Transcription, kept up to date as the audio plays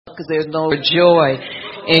because there's no joy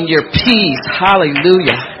in your peace.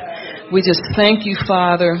 Hallelujah. We just thank you,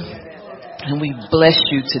 Father, and we bless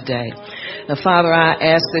you today. Now, Father, I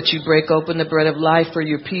ask that you break open the bread of life for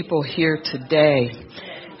your people here today.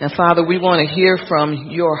 Now, Father, we want to hear from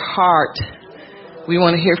your heart. We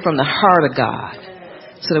want to hear from the heart of God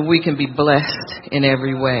so that we can be blessed in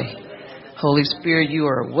every way. Holy Spirit, you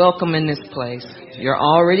are welcome in this place. You're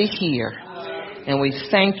already here, and we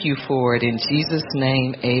thank you for it in Jesus'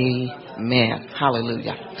 name. Amen.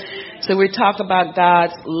 Hallelujah. So we talk about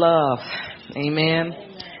God's love. Amen.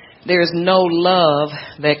 There is no love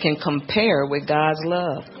that can compare with God's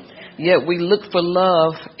love. Yet we look for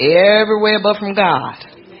love everywhere but from God.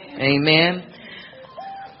 Amen.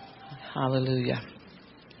 Hallelujah.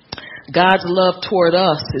 God's love toward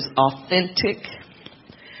us is authentic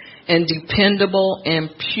and dependable and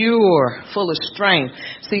pure, full of strength.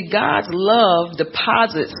 See, God's love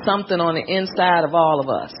deposits something on the inside of all of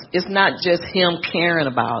us. It's not just him caring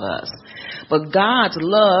about us, but God's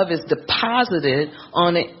love is deposited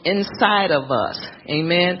on the inside of us.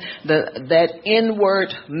 Amen. That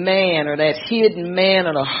inward man, or that hidden man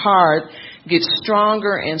of the heart, gets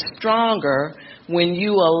stronger and stronger when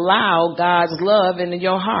you allow God's love into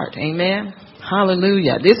your heart. Amen.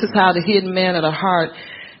 Hallelujah. This is how the hidden man of the heart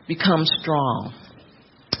become strong.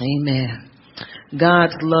 Amen.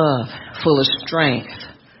 God's love, full of strength,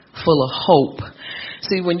 full of hope.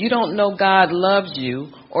 See, when you don't know God loves you,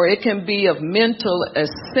 or it can be of mental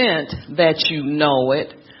assent that you know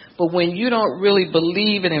it, but when you don't really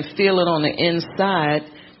believe it and feel it on the inside,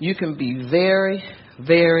 you can be very,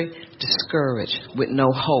 very discouraged with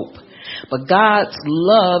no hope. But God's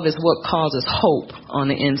love is what causes hope on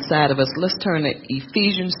the inside of us. Let's turn to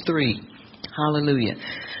Ephesians 3. Hallelujah.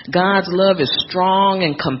 God's love is strong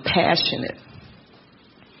and compassionate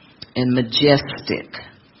and majestic.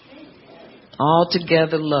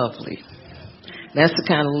 Altogether lovely. That's the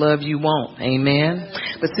kind of love you want. Amen.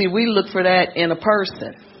 But see, we look for that in a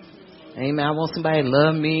person. Amen. I want somebody to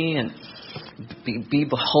love me and be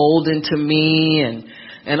beholden to me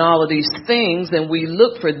and all of these things, and we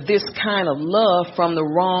look for this kind of love from the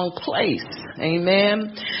wrong place.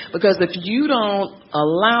 Amen. Because if you don't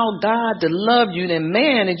allow God to love you, then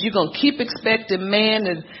man, if you're going to keep expecting man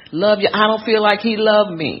to love you, I don't feel like he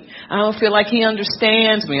loved me. I don't feel like he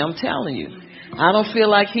understands me. I'm telling you. I don't feel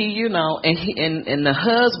like he, and the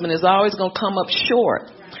husband is always going to come up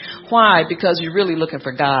short. Why? Because you're really looking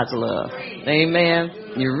for God's love.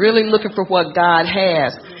 Amen. You're really looking for what God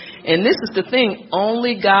has. And this is the thing,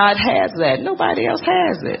 only God has that. Nobody else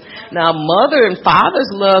has it. Now, mother and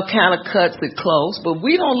father's love kind of cuts it close, but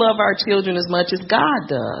we don't love our children as much as God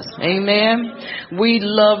does. Amen. We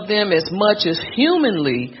love them as much as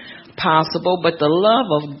humanly possible, but the love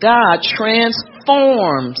of God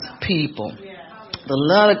transforms people. The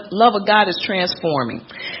love of God is transforming.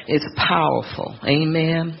 It's powerful.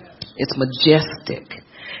 Amen. It's majestic,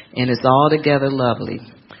 and it's altogether lovely.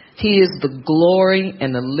 He is the glory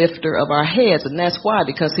and the lifter of our heads. And that's why,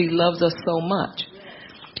 because he loves us so much.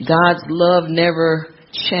 God's love never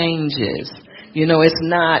changes. It's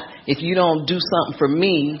not, if you don't do something for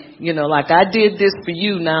me, like I did this for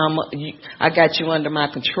you, now I got you under my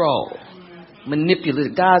control.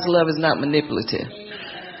 Manipulative. God's love is not manipulative.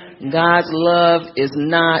 God's love is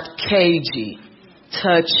not cagey,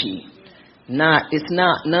 touchy. It's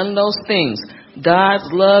not none of those things. God's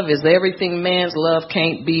love is everything man's love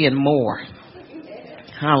can't be and more.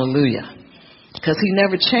 Hallelujah. Because he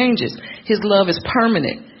never changes. His love is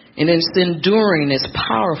permanent and it's enduring. It's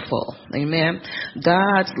powerful. Amen.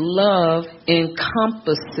 God's love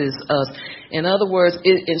encompasses us. In other words,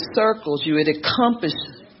 it encircles you. It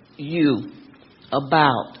encompasses you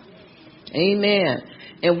about. Amen.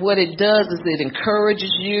 And what it does is it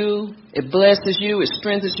encourages you, it blesses you, it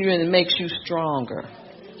strengthens you, and it makes you stronger.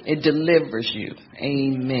 It delivers you.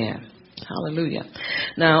 Amen. Hallelujah.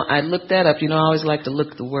 Now, I looked that up. I always like to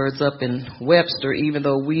look the words up in Webster, even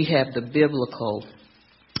though we have the biblical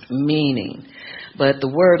meaning. But the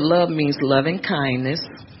word love means loving kindness.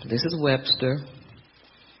 This is Webster.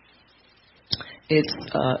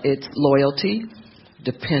 It's loyalty,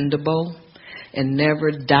 dependable, and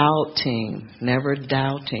never doubting, never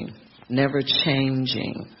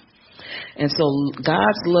changing. And so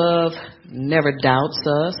God's love never doubts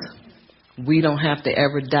us. We don't have to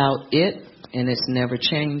ever doubt it, and it's never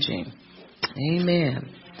changing. Amen.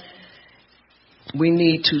 We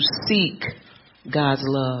need to seek God's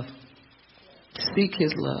love. Seek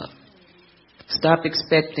his love. Stop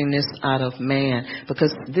expecting this out of man,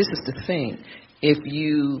 because this is the thing. If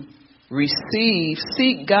you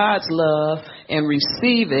seek God's love and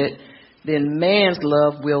receive it, then man's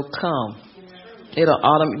love will come.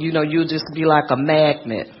 You'll just be like a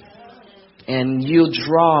magnet, and you'll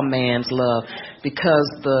draw man's love because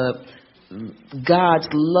God's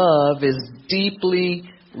love is deeply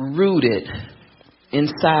rooted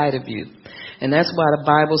inside of you. And that's why the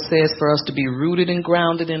Bible says for us to be rooted and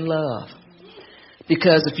grounded in love.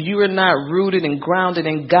 Because if you are not rooted and grounded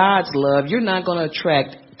in God's love, you're not going to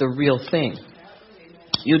attract the real thing.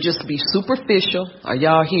 You'll just be superficial. Are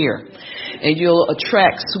y'all here? And you'll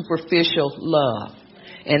attract superficial love.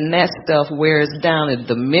 And that stuff wears down. And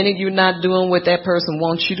the minute you're not doing what that person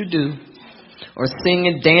wants you to do, or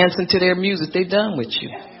singing, dancing to their music, they're done with you.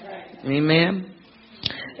 Amen?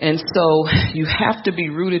 And so you have to be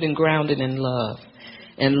rooted and grounded in love.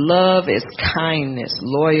 And love is kindness,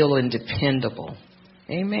 loyal and dependable.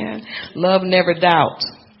 Amen? Love never doubts.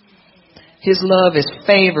 His love is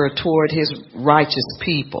favor toward his righteous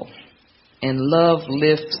people. And love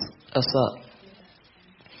lifts us up.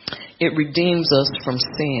 It redeems us from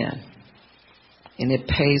sin. And it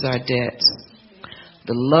pays our debts.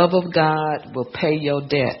 The love of God will pay your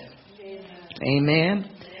debt. Amen.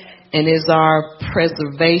 And is our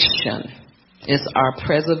preservation. It's our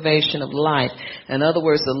preservation of life. In other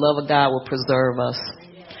words, the love of God will preserve us.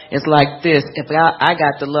 It's like this. If I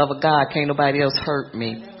got the love of God, can't nobody else hurt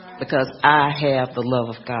me because I have the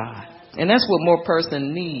love of God. And that's what more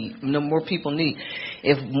people need.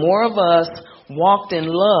 If more of us walked in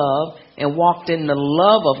love and walked in the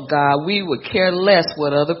love of God, we would care less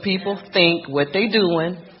what other people think, what they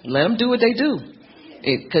doing. Let them do what they do.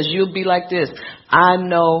 Because you'll be like this. I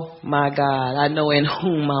know my God. I know in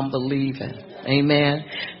whom I'm believing. Amen.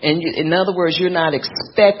 And in other words, you're not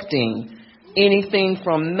expecting anything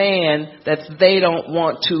from man that they don't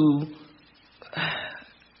want to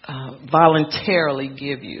voluntarily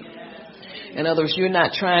give you. In other words, you're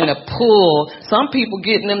not trying to pull. Some people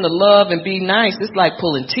getting them to love and be nice. It's like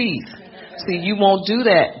pulling teeth. See, you won't do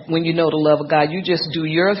that when you know the love of God. You just do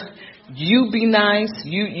you be nice.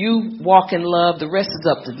 You walk in love. The rest is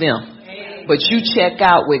up to them. But you check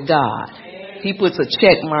out with God. He puts a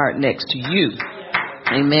check mark next to you.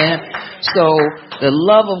 Amen. So the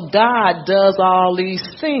love of God does all these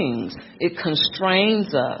things. It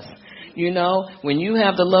constrains us. You know, when you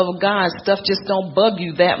have the love of God, stuff just don't bug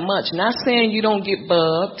you that much. Not saying you don't get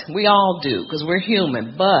bugged. We all do because we're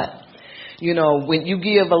human. But, you know, when you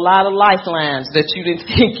give a lot of lifelines that you didn't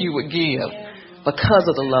think you would give because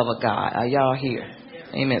of the love of God. Are y'all here?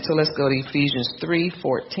 Amen. So let's go to Ephesians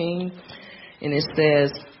 3:14. And it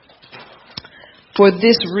says, for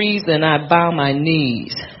this reason I bow my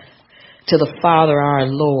knees to the Father our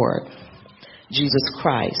Lord, Jesus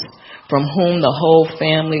Christ, from whom the whole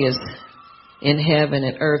family is in heaven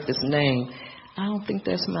and earth is named. I don't think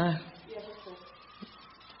that's my...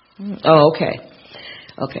 Oh, okay.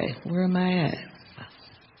 Okay, where am I at?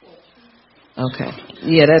 Okay,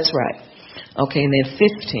 yeah, that's right. Okay, and then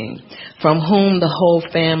 15. From whom the whole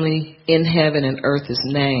family in heaven and earth is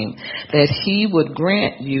named, that he would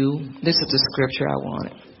grant you, this is the scripture I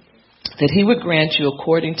wanted, that he would grant you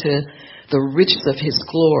according to the riches of his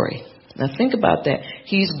glory. Now think about that.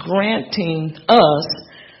 He's granting us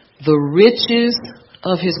the riches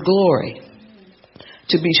of his glory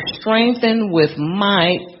to be strengthened with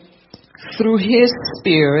might through his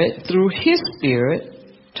spirit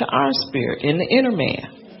to our spirit in the inner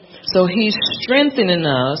man. So he's strengthening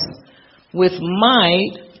us with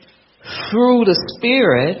might through the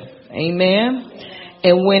Spirit. Amen.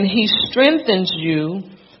 And when he strengthens you,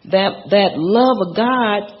 that love of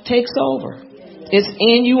God takes over. It's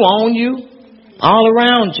in you, on you, all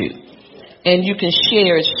around you. And you can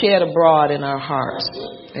share it, shed abroad in our hearts.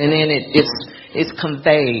 And then it's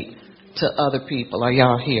conveyed to other people. Are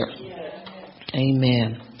y'all here?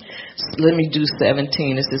 Amen. Let me do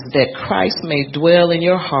 17. It says that Christ may dwell in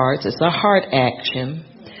your hearts. It's a heart action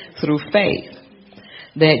through faith.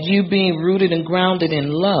 That you being rooted and grounded in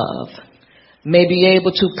love may be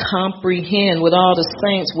able to comprehend with all the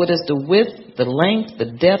saints what is the width, the length,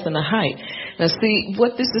 the depth, and the height. Now see,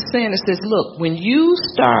 what this is saying, it says, look, when you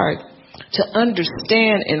start to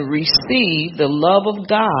understand and receive the love of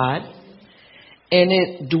God and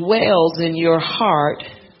it dwells in your heart,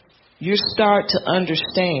 you start to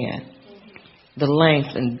understand the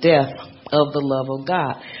length and depth of the love of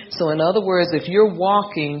God. So in other words, if you're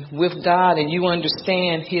walking with God and you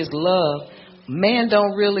understand his love, man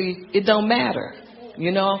it don't matter.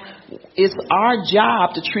 You know, it's our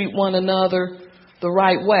job to treat one another the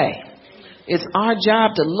right way. It's our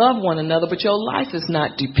job to love one another, but your life is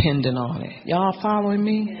not dependent on it. Y'all following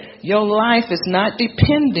me? Your life is not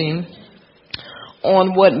depending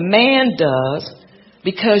on what man does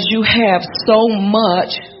because you have so much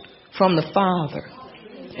from the Father.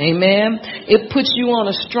 Amen. It puts you on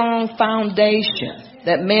a strong foundation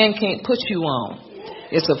that man can't put you on.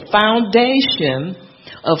 It's a foundation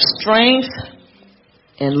of strength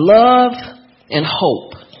and love and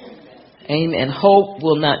hope. Amen. Hope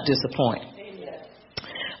will not disappoint.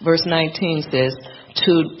 Verse 19 says,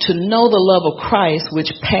 to know the love of Christ,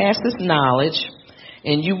 which passes knowledge,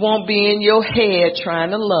 and you won't be in your head trying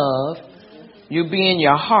to love, you'll be in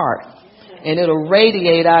your heart, and it'll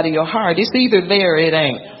radiate out of your heart. It's either there or it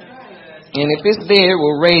ain't. And if it's there, it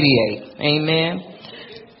will radiate. Amen.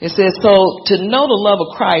 It says, so to know the love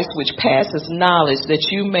of Christ, which passes knowledge, that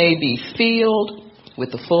you may be filled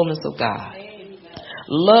with the fullness of God.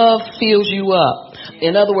 Love fills you up.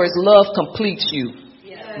 In other words, love completes you.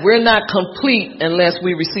 We're not complete unless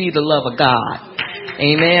we receive the love of God.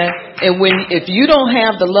 Amen. And if you don't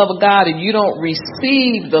have the love of God and you don't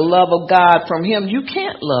receive the love of God from Him, you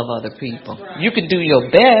can't love other people. You can do your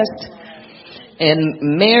best.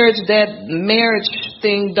 And that marriage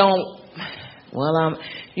thing don't,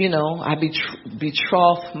 I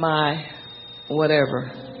betroth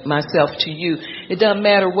myself to you. It doesn't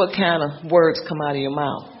matter what kind of words come out of your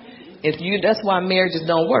mouth. That's why marriages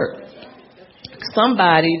don't work.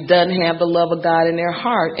 Somebody doesn't have the love of God in their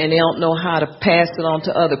heart and they don't know how to pass it on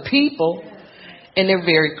to other people, and they're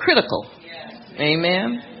very critical.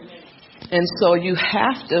 Amen. And so you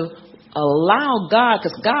have to allow God,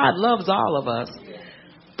 because God loves all of us,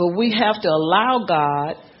 but we have to allow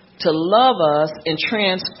God to love us and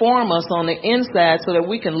transform us on the inside so that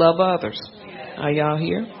we can love others. Are y'all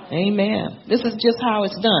here? Amen. This is just how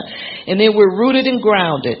it's done. And then we're rooted and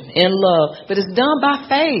grounded in love. But it's done by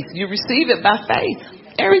faith. You receive it by faith.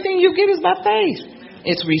 Everything you get is by faith.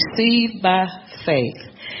 It's received by faith.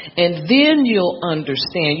 And then you'll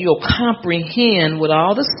understand, you'll comprehend with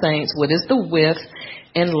all the saints what is the width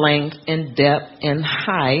and length and depth and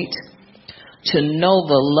height, to know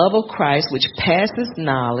the love of Christ, which passes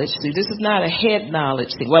knowledge. See, this is not a head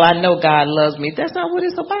knowledge thing. Well, I know God loves me. That's not what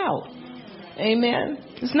it's about. Amen.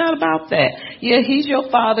 It's not about that. Yeah, He's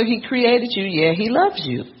your Father. He created you. Yeah, He loves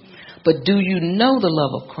you. But do you know the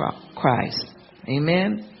love of Christ?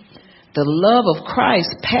 Amen. The love of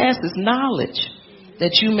Christ passes knowledge,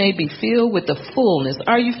 that you may be filled with the fullness.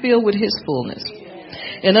 Are you filled with His fullness?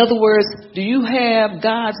 In other words, do you have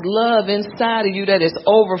God's love inside of you that is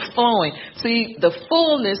overflowing? See, the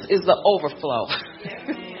fullness is the overflow.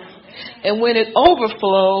 And when it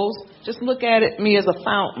overflows, just look at me as a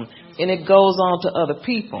fountain, and it goes on to other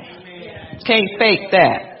people. Can't fake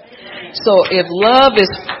that. So if love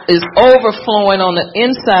is overflowing on the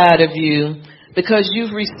inside of you because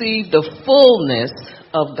you've received the fullness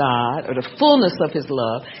of God or the fullness of His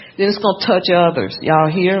love, then it's going to touch others. Y'all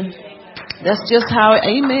hear? That's just how,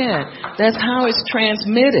 amen. That's how it's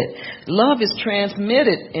transmitted. Love is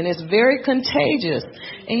transmitted, and it's very contagious.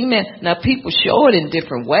 Amen. Now, people show it in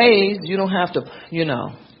different ways. You don't have to,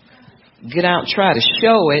 get out and try to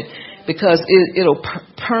show it, because it'll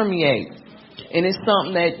permeate. And it's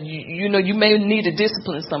something that, you may need to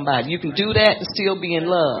discipline somebody. You can do that and still be in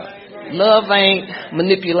love. Love ain't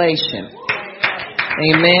manipulation.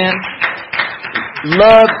 Amen.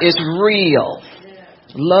 Love is real.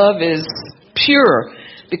 Love is pure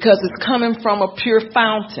because it's coming from a pure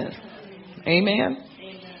fountain. Amen.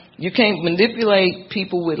 You can't manipulate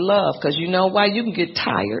people with love, because you know why? You can get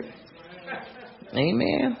tired.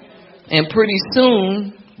 Amen. And pretty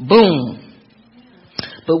soon, boom.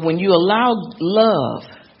 But when you allow love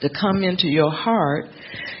to come into your heart,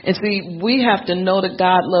 and see, we have to know that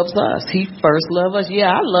God loves us. He first loved us.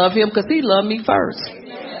 Yeah, I love Him because He loved me first.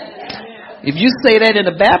 If you say that in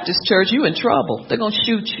a Baptist church, you're in trouble. They're going to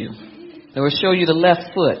shoot you. They will show you the left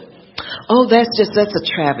foot. Oh, that's a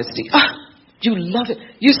travesty. You love it.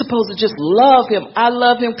 You're supposed to just love Him. I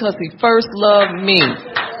love Him because He first loved me.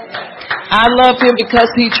 I love Him because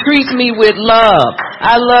He treats me with love.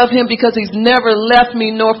 I love Him because He's never left me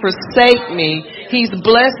nor forsake me. He's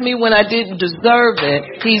blessed me when I didn't deserve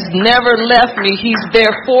it. He's never left me. He's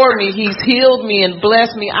there for me. He's healed me and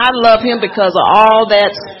blessed me. I love Him because of all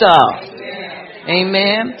that stuff.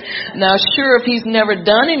 Amen. Now, sure, if He's never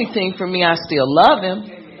done anything for me, I still love Him.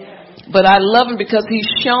 But I love Him because He's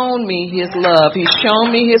shown me His love. He's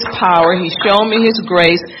shown me His power. He's shown me His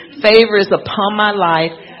grace. Favor is upon my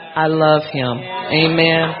life. I love Him.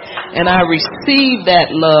 Amen. And I receive that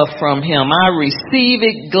love from Him. I receive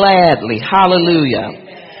it gladly.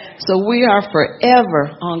 Hallelujah. So we are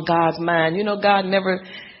forever on God's mind. God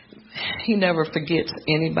He never forgets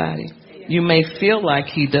anybody. You may feel like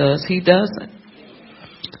He does. He doesn't.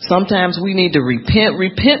 Sometimes we need to repent.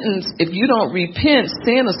 Repentance, if you don't repent,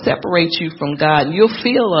 sin will separate you from God. You'll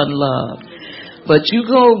feel unloved. But you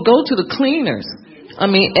go to the cleaners. I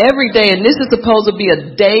mean, every day, and this is supposed to be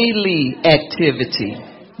a daily activity.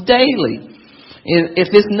 Daily. If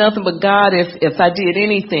it's nothing but God, if I did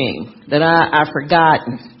anything that I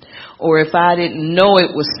forgotten, or if I didn't know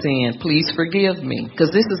it was sin, please forgive me.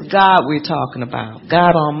 Because this is God we're talking about.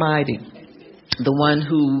 God Almighty. The one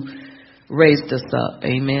who raised us up.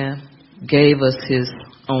 Amen. Gave us His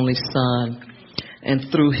only Son. And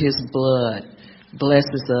through His blood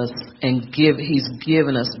blesses us and He's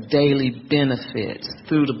given us daily benefits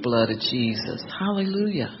through the blood of Jesus.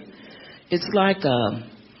 Hallelujah. It's like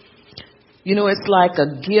it's like a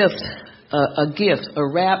gift, a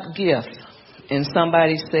wrapped gift. And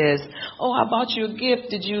somebody says, "Oh, I bought you a gift.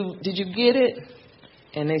 Did you get it?"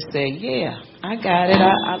 And they say, "Yeah, I got it.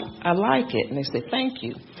 I like it." And they say, "Thank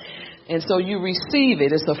you." And so you receive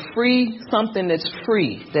it. It's something that's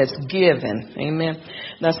free, that's given. Amen.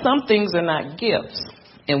 Now, some things are not gifts,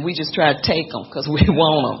 and we just try to take them because we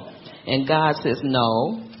want them. And God says,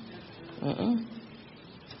 "No,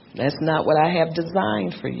 that's not what I have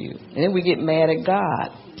designed for you." And then we get mad at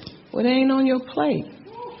God. Well, it ain't on your plate.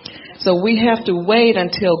 So we have to wait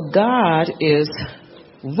until God is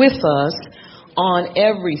with us on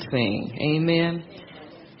everything. Amen.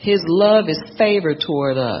 His love is favor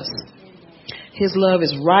toward us. His love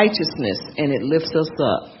is righteousness, and it lifts us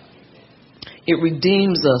up. It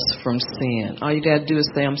redeems us from sin. All you got to do is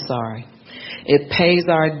say, "I'm sorry." It pays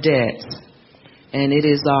our debts, and it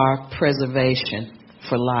is our preservation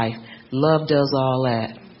for life. Love does all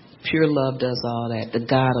that. Pure love does all that.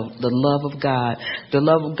 The love of God. The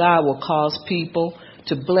love of God will cause people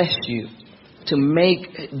to bless you,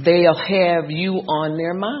 they'll have you on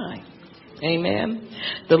their mind. Amen.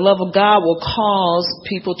 The love of God will cause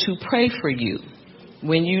people to pray for you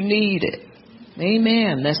when you need it.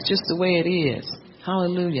 Amen. That's just the way it is.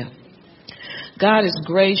 Hallelujah. God is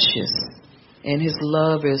gracious, and His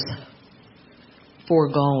love is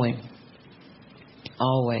foregoing.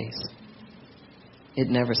 Always. It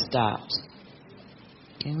never stops.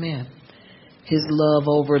 Amen. His love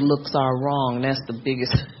overlooks our wrong. That's the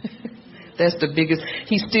biggest. That's the biggest.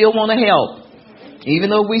 He still want to help. Even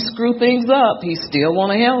though we screw things up, He still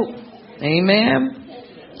want to help. Amen.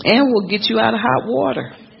 And we'll get you out of hot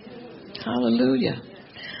water. Hallelujah.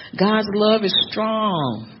 God's love is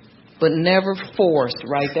strong, but never forced.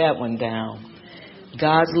 Write that one down.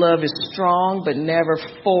 God's love is strong, but never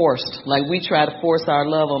forced. Like we try to force our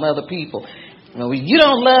love on other people. You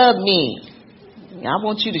don't love me. I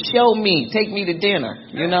want you to show me. Take me to dinner.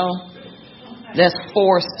 That's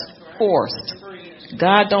forced.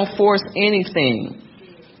 God don't force anything.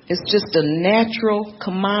 It's just a natural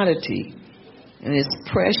commodity. And it's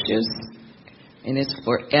precious. And it's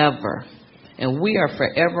forever. And we are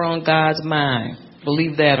forever on God's mind.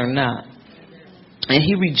 Believe that or not. And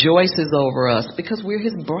He rejoices over us because we're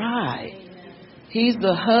His bride. He's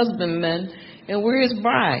the husbandman and we're His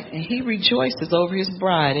bride. And He rejoices over His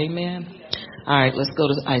bride. Amen. All right, let's go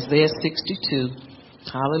to Isaiah 62.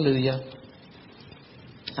 Hallelujah.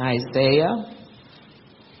 Isaiah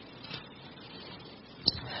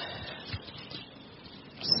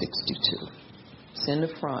 62. It's in the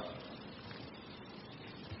front.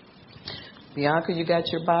 Bianca, you got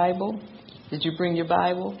your Bible? Did you bring your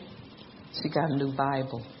Bible? She got a new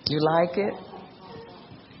Bible. You like it?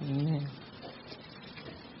 Amen.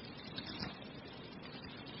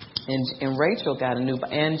 And Rachel got a new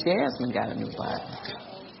Bible. And Jasmine got a new Bible.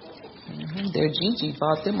 Their Gigi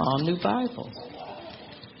bought them all new Bibles.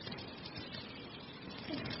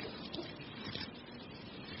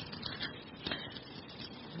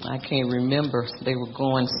 I can't remember. They were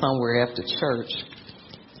going somewhere after church.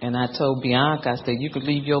 And I told Bianca, I said, "You could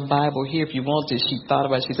leave your Bible here if you want to." She thought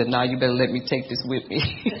about it. She said, "No, you better let me take this with me."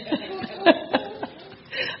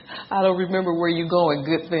 I don't remember where you're going.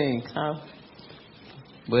 Good thing, huh?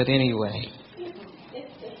 But anyway.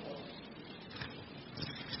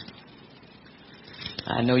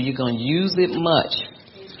 I know you're going to use it much.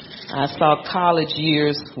 I saw college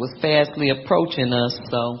years was fastly approaching us,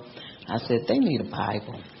 so I said, they need a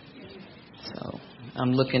Bible. So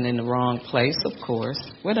I'm looking in the wrong place, of course.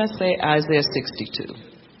 What did I say? Isaiah 62.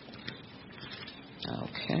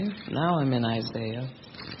 Okay, now I'm in Isaiah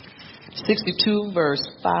 62, verse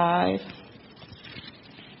 5.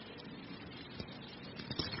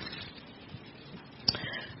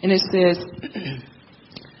 And it says,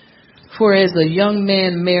 "For as a young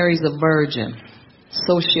man marries a virgin,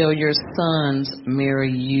 so shall your sons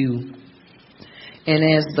marry you. And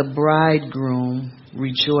as the bridegroom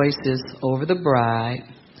rejoices over the bride,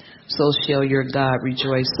 so shall your God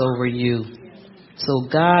rejoice over you." So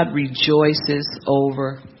God rejoices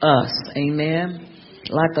over us. Amen.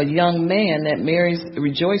 like a young man that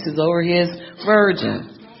rejoices over his virgin.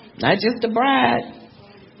 Not just a bride,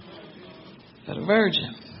 but a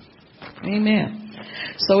virgin. Amen.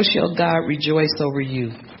 So shall God rejoice over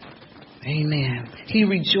you. Amen. He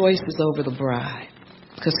rejoices over the bride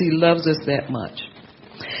because he loves us that much.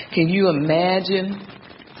 Can you imagine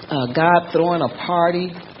God throwing a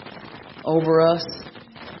party over us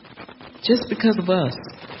just because of us?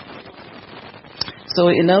 So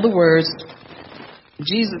in other words,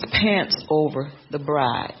 Jesus pants over the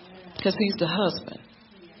bride because he's the husband.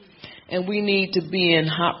 And we need to be in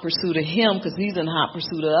hot pursuit of him because he's in hot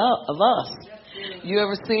pursuit of us. You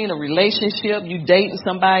ever seen a relationship, you dating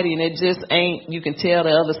somebody and it just ain't, you can tell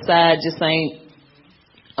the other side just ain't,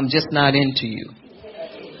 I'm just not into you.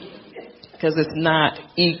 Because it's not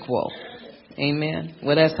equal. Amen.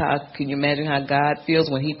 Well, that's how, can you imagine how God feels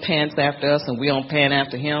when he pants after us and we don't pan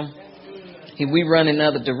after him? We run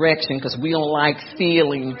another direction because we don't like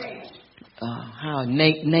feeling how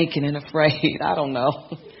naked and afraid. I don't know.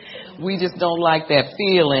 We just don't like that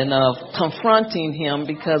feeling of confronting him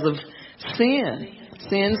because of sin.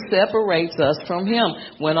 Sin separates us from him.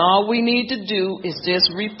 When all we need to do is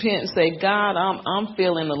just repent and say, God, I'm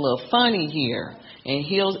feeling a little funny here. And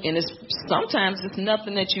sometimes it's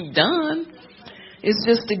nothing that you've done. It's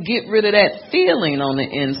just to get rid of that feeling on the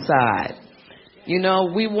inside. You know,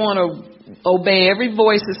 we want to obey every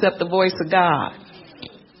voice except the voice of God.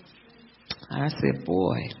 I said,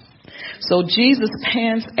 boy. So Jesus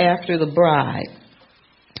pants after the bride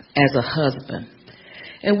as a husband.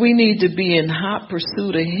 And we need to be in hot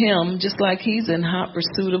pursuit of him just like he's in hot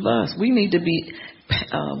pursuit of us. We need to be,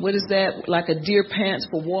 what is that, like a deer pants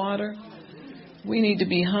for water? We need to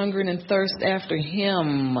be hungering and thirst after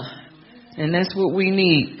him. And that's what we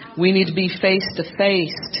need. We need to be face to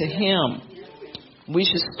face to him. We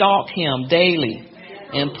should stalk him daily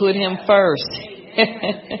and put him first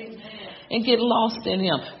and get lost in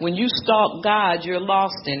him. When you stalk God, you're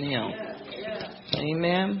lost in him.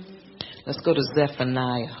 Amen. Let's go to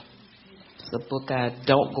Zephaniah. It's a book I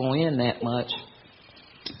don't go in that much.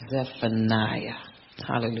 Zephaniah.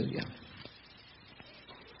 Hallelujah.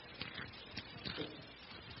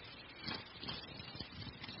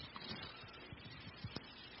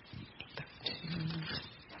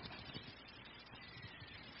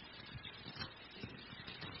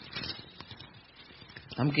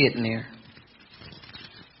 I'm getting there.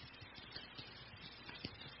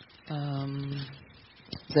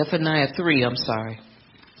 Zephaniah 3, I'm sorry.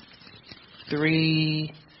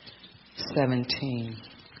 3:17.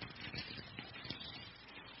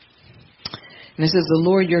 And it says, the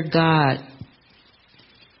Lord your God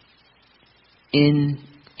in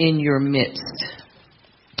your midst,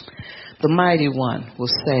 the mighty one will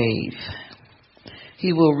save.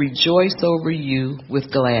 He will rejoice over you with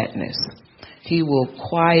gladness. He will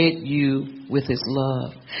quiet you with his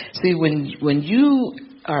love. See, when you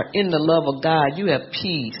are in the love of God, you have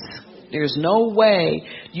peace. There's no way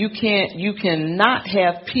you cannot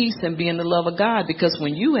have peace and be in the love of God, because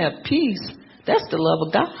when you have peace, that's the love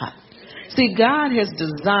of God. See, God has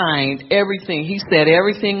designed everything. He set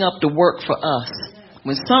everything up to work for us.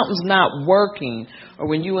 When something's not working, or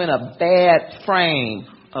when you're in a bad frame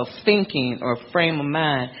of thinking or frame of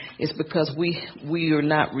mind, it's because we are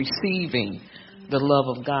not receiving the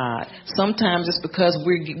love of God. Sometimes it's because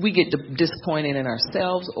we get disappointed in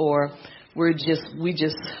ourselves, or we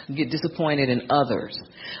just get disappointed in others.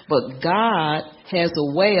 But God has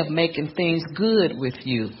a way of making things good with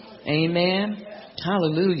you. Amen.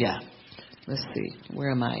 Hallelujah. Let's see. Where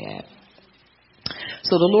am I at?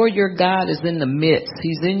 So the Lord your God is in the midst.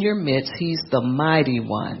 He's in your midst. He's the mighty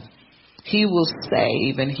one. He will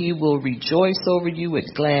save, and he will rejoice over you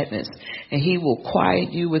with gladness, and he will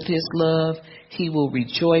quiet you with his love. He will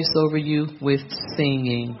rejoice over you with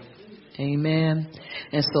singing. Amen.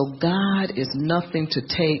 And so God is nothing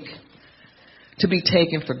to be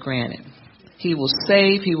taken for granted. He will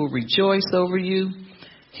save. He will rejoice over you.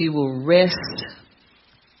 He will rest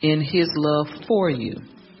in his love for you.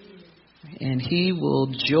 And he will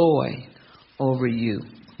joy over you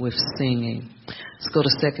with singing. Let's go to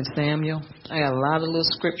 2 Samuel. I got a lot of little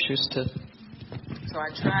scriptures so I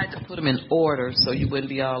tried to put them in order so you wouldn't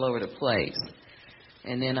be all over the place.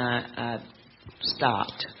 And then I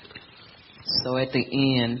stopped. So at the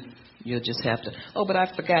end, you'll just have to, but I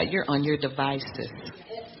forgot, you're on your devices.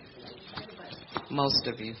 Most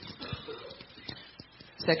of you.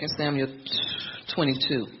 2 Samuel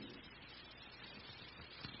 22.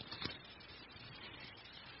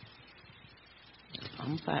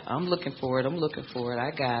 I'm looking for it.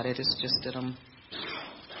 I got it. It's just that let's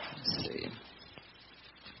see.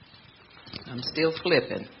 I'm still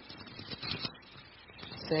flipping.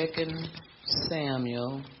 2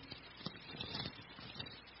 Samuel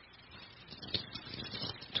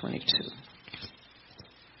 22.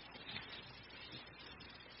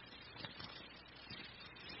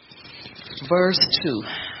 Verse 2.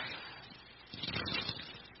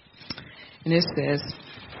 And it says,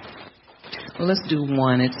 well, let's do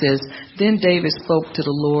 1. It says, then David spoke to the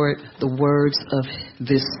Lord the words of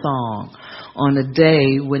this song on the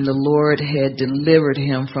day when the Lord had delivered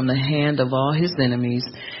him from the hand of all his enemies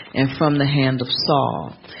and from the hand of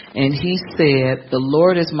Saul. And he said, the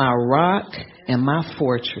Lord is my rock and my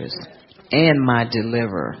fortress and my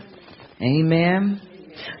deliverer. Amen.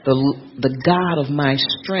 The God of my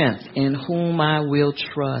strength, in whom I will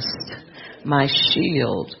trust, my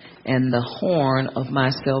shield and the horn of my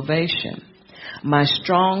salvation, my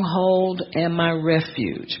stronghold and my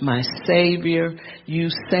refuge, my Savior, you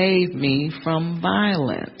save me from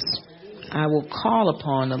violence. I will call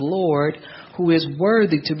upon the Lord, who is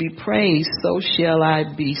worthy to be praised, so shall I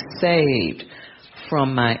be saved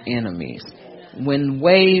from my enemies. When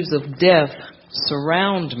waves of death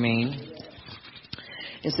surround me,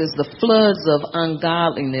 it says, the floods of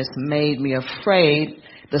ungodliness made me afraid.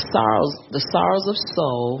 The sorrows of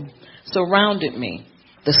soul surrounded me.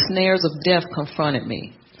 The snares of death confronted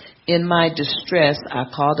me. In my distress, I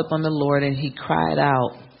called upon the Lord, and he cried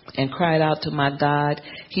out to my God.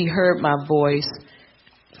 He heard my voice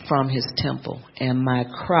from his temple, and my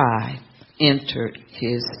cry entered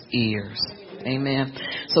his ears. Amen.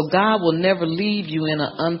 So God will never leave you in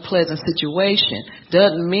an unpleasant situation.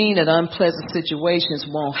 Doesn't mean that unpleasant situations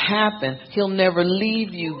won't happen. He'll never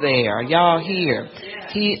leave you there. Are y'all here?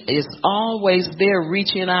 He is always there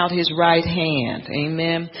reaching out his right hand.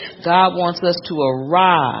 Amen. God wants us to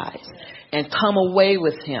arise and come away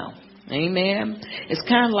with him. Amen. It's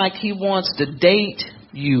kind of like he wants to date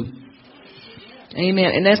you.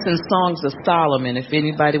 Amen. And that's in Songs of Solomon. If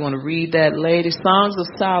anybody want to read that, lady. Songs of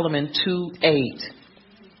Solomon 2:8.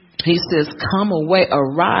 He says, come away,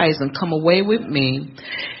 arise and come away with me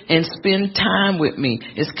and spend time with me.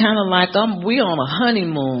 It's kind of like we on a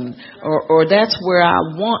honeymoon, or that's where I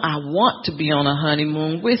want to be on a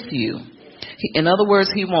honeymoon with you. In other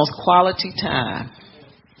words, he wants quality time.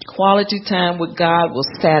 Quality time with God will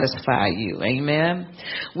satisfy you. Amen.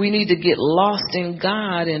 We need to get lost in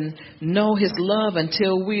God and know his love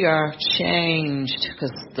until we are changed,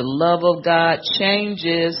 because the love of God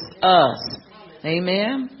changes us.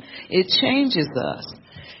 Amen. It changes us.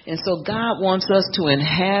 And so God wants us to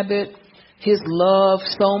inhabit his love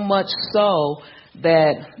so much so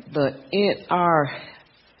that the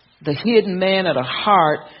hidden man of the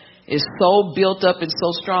heart is so built up and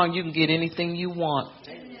so strong you can get anything you want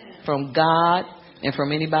from God and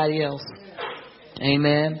from anybody else.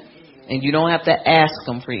 Amen. And you don't have to ask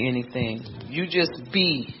him for anything. You just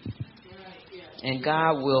be. And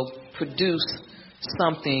God will produce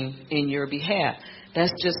something in your behalf.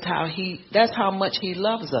 That's just that's how much he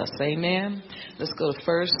loves us. Amen. Let's go to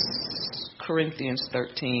 1 Corinthians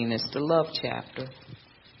 13. It's the love chapter.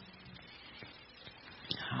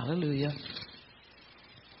 Hallelujah.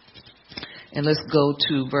 And let's go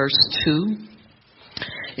to verse 2.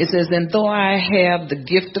 It says, and though I have the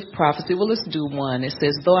gift of prophecy, well, let's do 1. It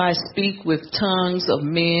says, though I speak with tongues of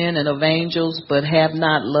men and of angels, but have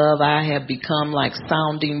not love, I have become like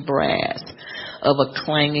sounding brass of a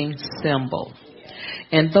clanging cymbal.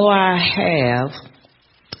 And though I have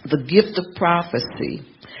the gift of prophecy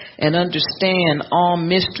and understand all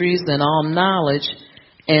mysteries and all knowledge,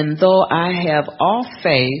 and though I have all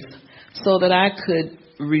faith so that I could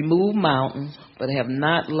remove mountains, but have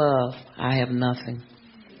not love, I have nothing.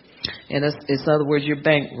 And it's other words, you're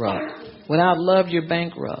bankrupt. Without love, you're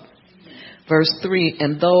bankrupt. Verse 3,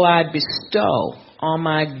 and though I bestow all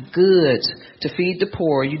my goods to feed the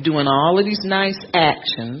poor, you're doing all of these nice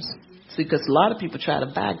actions. See, because a lot of people try to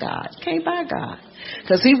buy God. You can't buy God.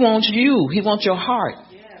 Because he wants you. He wants your heart.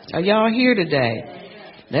 Are y'all here today?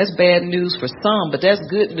 That's bad news for some, but that's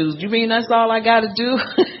good news. You mean that's all I got to do?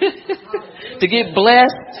 To get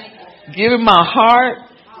blessed? Give him my heart?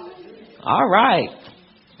 All right.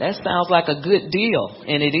 That sounds like a good deal.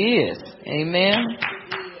 And it is. Amen.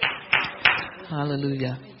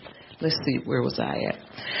 Hallelujah. Let's see. Where was I at?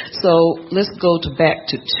 So let's go back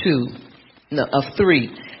to 3.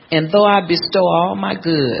 And though I bestow all my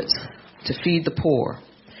goods to feed the poor,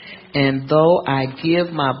 and though I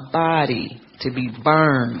give my body to be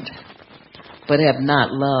burned, but have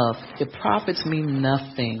not love, it profits me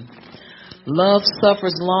nothing. Love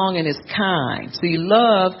suffers long and is kind. See,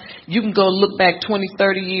 love, you can go look back 20,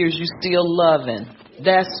 30 years, you still loving.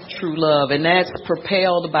 That's true love, and that's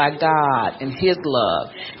propelled by God and his love.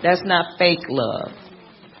 That's not fake love.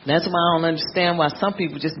 That's why I don't understand why some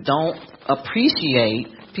people just don't appreciate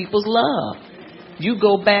people's love. You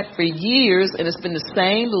go back for years and it's been the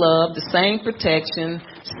same love, the same protection,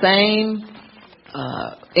 same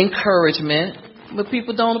encouragement, but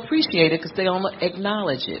people don't appreciate it because they don't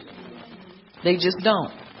acknowledge it. They just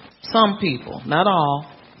don't. Some people, not all,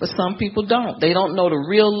 but some people don't. They don't know the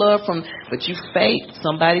real love from, but you fake.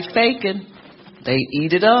 Somebody faking. They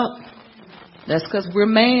eat it up. That's because we're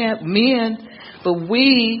men. But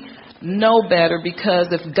we know better because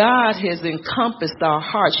if God has encompassed our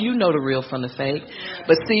hearts, you know the real from the fake.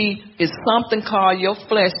 But see, it's something called your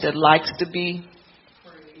flesh that likes to be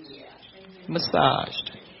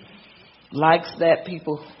massaged. Likes that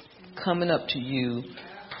people coming up to you.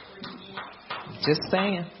 Just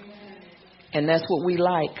saying. And that's what we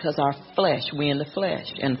like because our flesh, we in the flesh.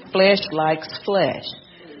 And flesh likes flesh.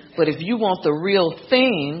 But if you want the real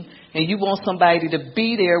thing and you want somebody to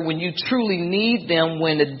be there when you truly need them,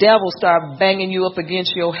 when the devil starts banging you up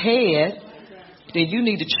against your head, then you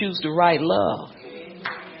need to choose the right love.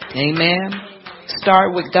 Amen.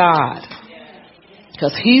 Start with God.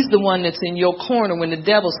 Because he's the one that's in your corner when the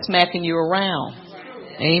devil's smacking you around.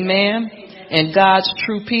 Amen. And God's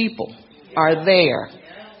true people are there.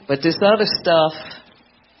 But this other stuff,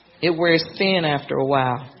 it wears thin after a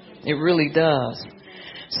while. It really does.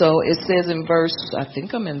 So it says in verse, I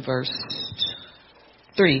think I'm in verse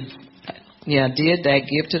 3. Yeah, did that,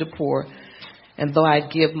 give to the poor. And though I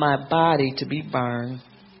give my body to be burned,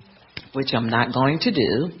 which I'm not going to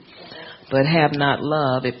do, but have not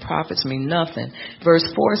love, it profits me nothing. Verse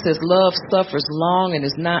 4 says, love suffers long and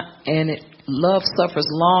is not, love suffers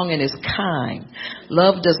long and is kind.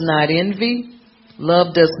 Love does not envy.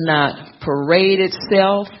 Love does not parade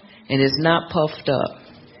itself and is not puffed up.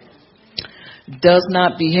 Does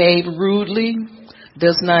not behave rudely.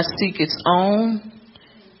 Does not seek its own.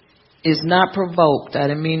 Is not provoked. I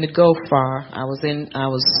didn't mean to go far. I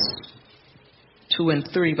was 2 and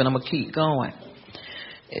 3, but I'm going to keep going.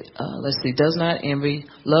 Let's see. Does not envy.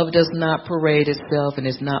 Love does not parade itself and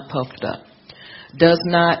is not puffed up. Does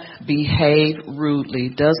not behave rudely.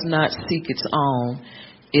 Does not seek its own.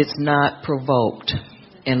 It's not provoked,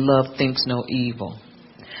 and love thinks no evil.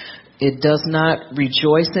 It does not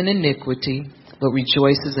rejoice in iniquity, but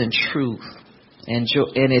rejoices in truth, and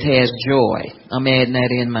it has joy. I'm adding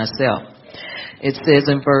that in myself. It says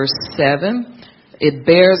in verse 7, it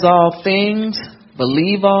bears all things,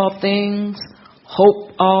 believe all things,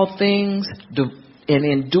 hope all things, and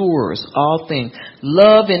endures all things.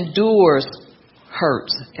 Love endures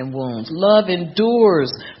hurts and wounds. Love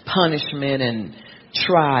endures punishment and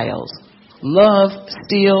trials. Love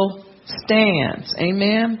still stands.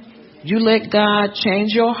 Amen. You let God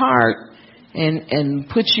change your heart and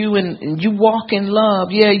put you in, and you walk in love.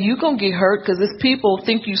 Yeah, you're going to get hurt because this people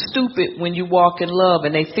think you stupid when you walk in love,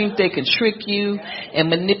 and they think they can trick you and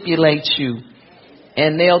manipulate you.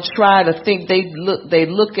 And they'll try to think they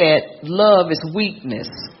look at love as weakness.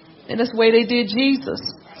 And that's the way they did Jesus.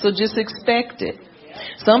 So just expect it.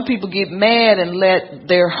 Some people get mad and let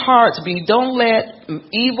their hearts be. Don't let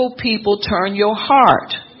evil people turn your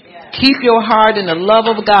heart. Keep your heart in the love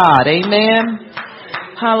of God. Amen.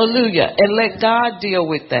 Hallelujah. And let God deal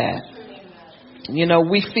with that. You know,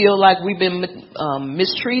 we feel like we've been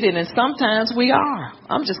mistreated, and sometimes we are.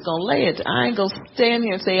 I'm just going to lay it. I ain't going to stand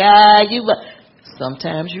here and say, you.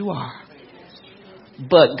 Sometimes you are.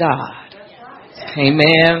 But God.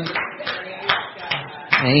 Amen.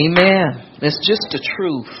 Amen. It's just the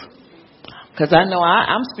truth. Because I know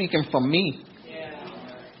I'm speaking for me.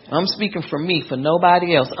 I'm speaking for me, for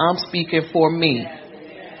nobody else. I'm speaking for me.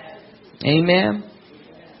 Amen.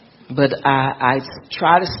 But I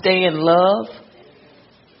try to stay in love.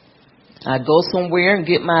 I go somewhere and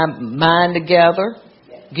get my mind together,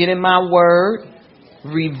 get in my word,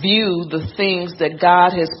 review the things that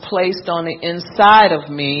God has placed on the inside of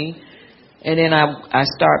me, and then I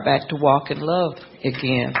start back to walk in love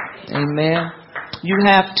again. Amen. You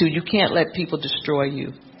have to. You can't let people destroy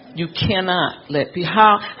you. You cannot let people.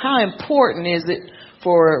 How important is it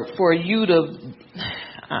for you to?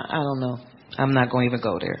 I don't know. I'm not going to even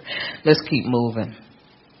go there. Let's keep moving.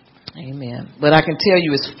 Amen. But I can tell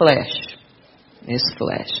you, it's flesh. It's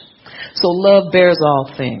flesh. So love bears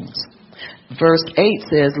all things. Verse 8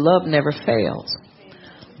 says, "Love never fails,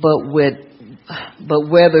 but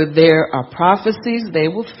whether there are prophecies, they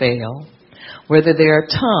will fail. Whether there are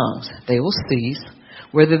tongues, they will cease.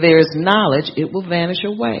 Whether there is knowledge, it will vanish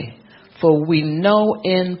away. For we know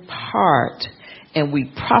in part, and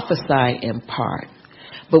we prophesy in part.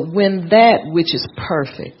 But when that which is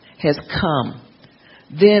perfect has come,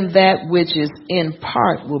 then that which is in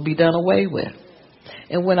part will be done away with.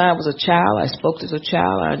 And when I was a child, I spoke as a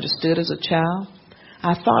child. I understood as a child.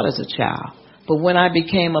 I thought as a child. But when I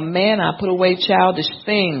became a man, I put away childish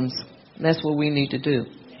things. That's what we need to do.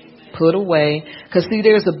 Put away. Because, see,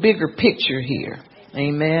 there's a bigger picture here.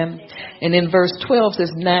 Amen. And in verse 12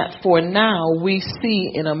 says, for now we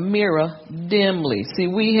see in a mirror dimly. See,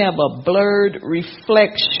 we have a blurred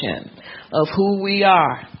reflection of who we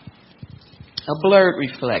are. A blurred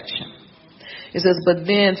reflection. It says, but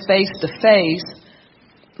then face to face,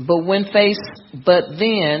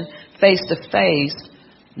 face to face,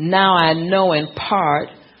 now I know in part,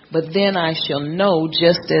 but then I shall know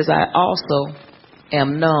just as I also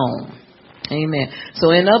am known. Amen.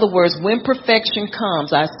 So in other words, when perfection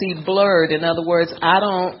comes, I see blurred. In other words, I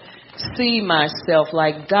don't see myself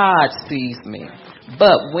like God sees me.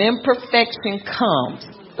 But when perfection comes,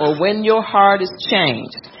 or when your heart is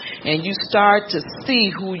changed, and you start to see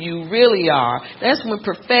who you really are, that's when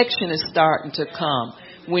perfection is starting to come.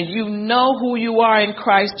 When you know who you are in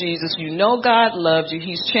Christ Jesus, you know God loves you.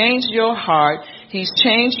 He's changed your heart. He's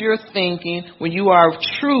changed your thinking. When you are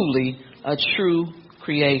truly a true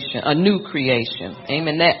creation, a new creation.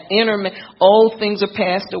 Amen. That old things are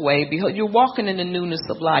passed away. Behold, you're walking in the newness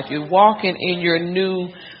of life. You're walking in your new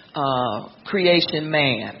creation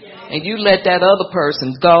man. And you let that other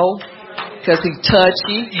person go because he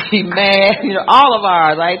touchy, he mad. You know, all of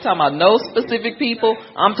ours. I ain't talking about no specific people.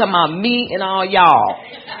 I'm talking about me and all y'all.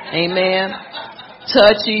 Amen.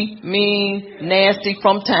 Touchy, mean, nasty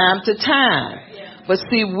from time to time. But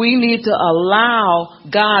see, we need to allow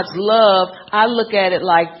God's love. I look at it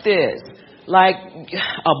like this. Like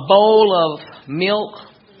a bowl of milk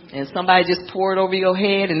and somebody just pour it over your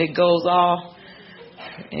head and it goes off.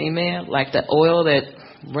 Amen. Like the oil that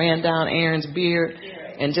ran down Aaron's beard.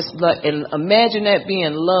 And just and imagine that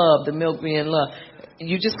being love, the milk being love.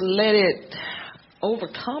 You just let it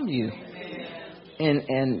overcome you.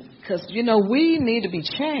 And because, you know, we need to be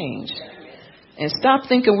changed. And stop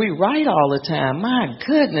thinking we right all the time. My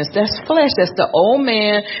goodness, that's flesh. That's the old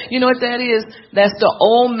man. You know what that is? That's the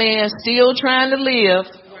old man still trying to live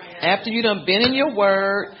after you done been in your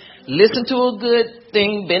word, listened to a good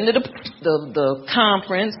thing, been to the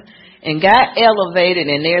conference, and got elevated,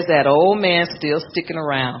 and there's that old man still sticking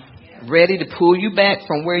around, ready to pull you back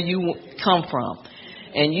from where you come from.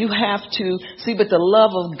 And you have to see, but the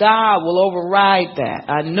love of God will override that.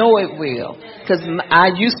 I know it will, because I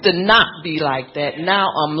used to not be like that. Now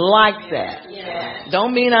I'm like that.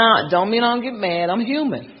 Don't mean I don't get mad. I'm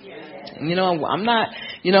human. You know, I'm not.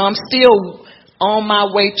 You know, I'm still on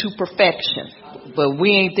my way to perfection, but we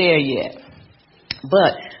ain't there yet.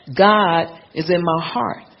 But God is in my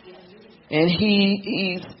heart. And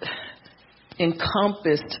He's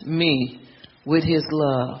encompassed me with His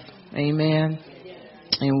love. Amen.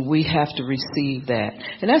 And we have to receive that.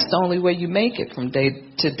 And that's the only way you make it from day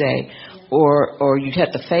to day. Or you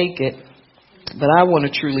have to fake it. But I want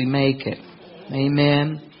to truly make it.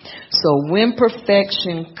 Amen. So when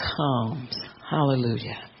perfection comes,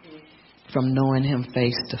 hallelujah, from knowing Him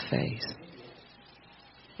face to face.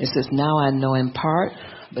 It says, now I know in part,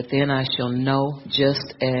 but then I shall know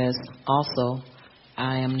just as also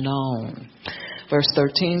I am known. Verse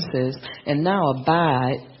 13 says, and now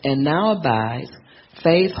abides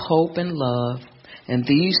faith, hope, and love, and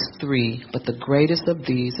these three, but the greatest of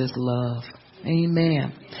these is love.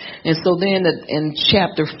 Amen. And so then in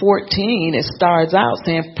chapter 14, it starts out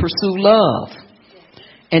saying, pursue love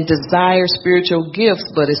and desire spiritual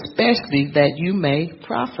gifts, but especially that you may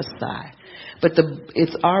prophesy. But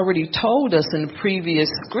it's already told us in the previous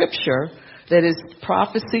scripture that it's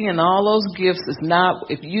prophecy and all those gifts is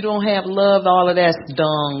not, if you don't have love, all of that's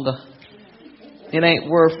dung. It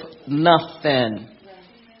ain't worth nothing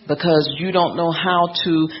because you don't know how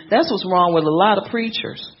to. That's what's wrong with a lot of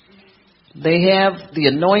preachers. They have the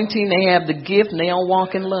anointing, they have the gift, and they don't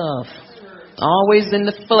walk in love. Always in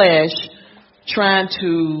the flesh, trying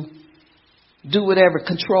to do whatever,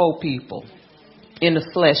 control people. In the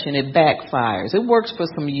flesh, and it backfires. It works for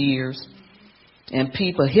some years. And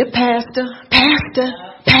people hear pastor.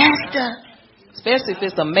 Especially if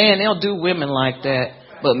it's a man, they'll do women like that.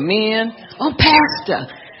 But men,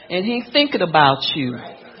 pastor. And he thinking about you.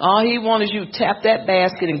 All he wants is you to tap that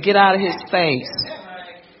basket and get out of his face.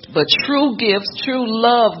 But true gifts, true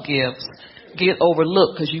love gifts, get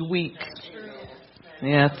overlooked because you're weak.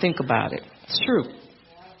 Yeah, think about it. It's true.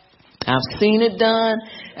 I've seen it done,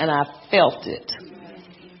 and I felt it.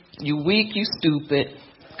 You weak, you stupid,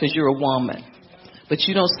 because you're a woman. But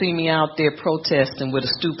you don't see me out there protesting with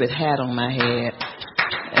a stupid hat on my head.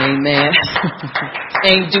 Amen.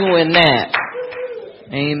 Ain't doing that.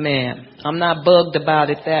 Amen. I'm not bugged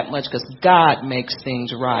about it that much because God makes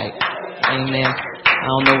things right. Amen. I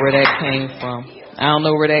don't know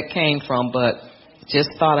where that came from, but just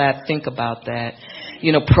thought I'd think about that.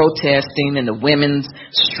 You know, protesting and the women's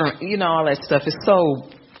strength, you know, all that stuff is so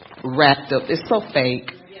wrapped up. It's so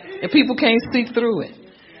fake. And people can't see through it.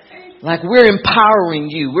 Like, we're empowering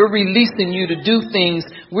you. We're releasing you to do things.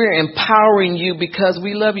 We're empowering you because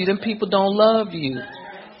we love you. Then people don't love you.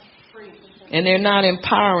 And they're not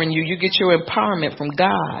empowering you. You get your empowerment from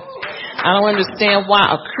God. I don't understand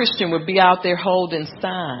why a Christian would be out there holding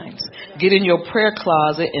signs. Get in your prayer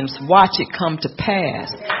closet and watch it come to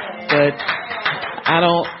pass. But I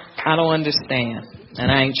don't understand.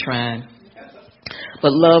 And I ain't trying.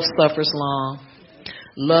 But love suffers long.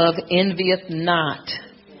 Love envieth not.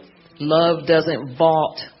 Love doesn't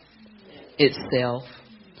vaunt itself,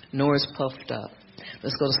 nor is puffed up.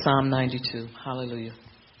 Let's go to Psalm 92. Hallelujah.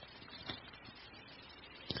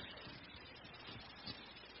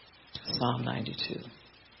 Psalm 92.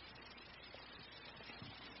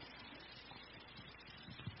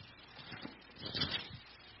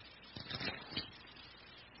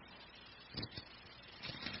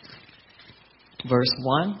 Verse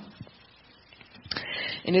 1.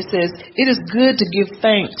 And it says, "It is good to give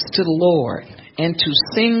thanks to the Lord and to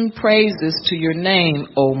sing praises to your name,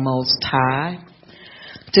 O Most High,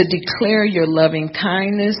 to declare your loving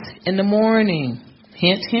kindness in the morning,"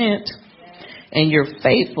 hint, hint, "and your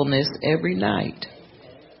faithfulness every night.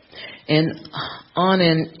 And on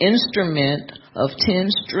an instrument of 10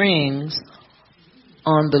 strings,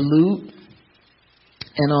 on the lute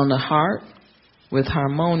and on the harp with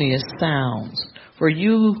harmonious sounds. For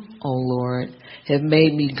you, O Lord, have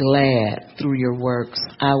made me glad through your works.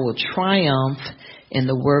 I will triumph in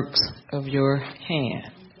the works of your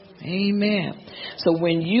hand." Amen. So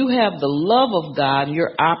when you have the love of God,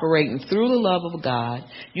 you're operating through the love of God,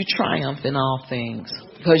 you triumph in all things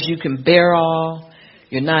because you can bear all.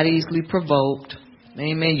 You're not easily provoked.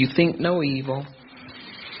 Amen. You think no evil.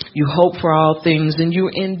 You hope for all things and you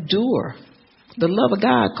endure. The love of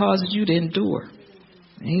God causes you to endure.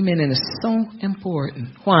 Amen. And it's so important.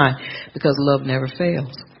 Why? Because love never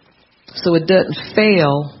fails. So it doesn't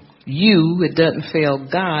fail you. It doesn't fail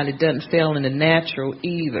God. It doesn't fail in the natural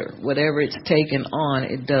either. Whatever it's taken on,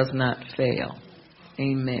 it does not fail.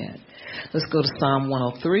 Amen. Let's go to Psalm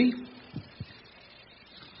 103.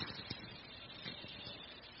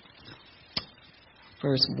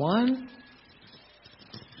 Verse 1.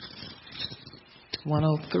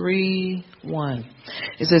 103:1.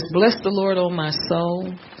 It says, "Bless the Lord, O my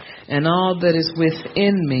soul, and all that is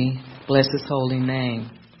within me, bless his holy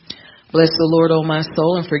name. Bless the Lord, O my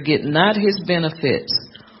soul, and forget not his benefits,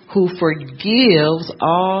 who forgives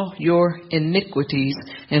all your iniquities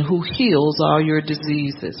and who heals all your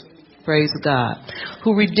diseases." Praise God.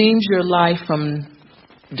 Who redeems your life from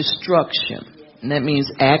destruction. And that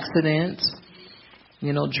means accidents,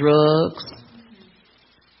 drugs,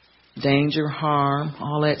 danger, harm,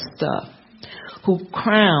 all that stuff. Who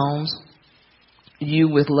crowns you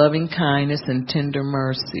with loving kindness and tender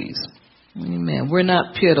mercies. Amen. We're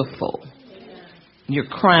not pitiful. You're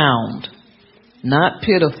crowned. Not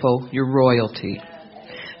pitiful. You're royalty.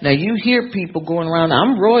 Now you hear people going around,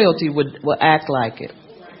 "I'm royalty," will act like it.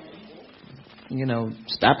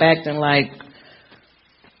 Stop acting like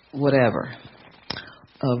whatever.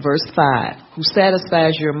 Verse 5. Who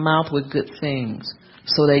satisfies your mouth with good things,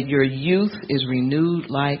 so that your youth is renewed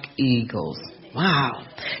like eagles. Wow.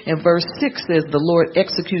 And verse 6 says, "The Lord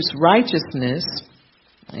executes righteousness."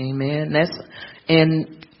 Amen.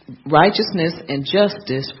 And righteousness and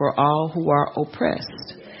justice for all who are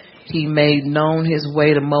oppressed. He made known his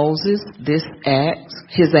way to Moses, his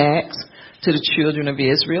acts to the children of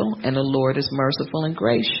Israel, and the Lord is merciful and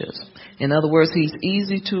gracious. In other words, he's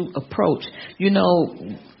easy to approach.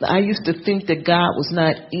 I used to think that God was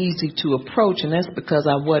not easy to approach, and that's because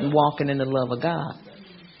I wasn't walking in the love of God.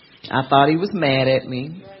 I thought he was mad at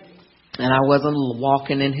me, and I wasn't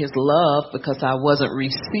walking in his love because I wasn't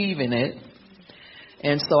receiving it.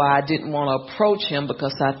 And so I didn't want to approach him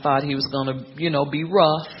because I thought he was going to, be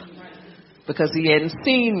rough because he hadn't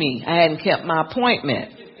seen me. I hadn't kept my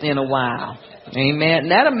appointment in a while. Amen.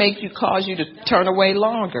 And that'll cause you to turn away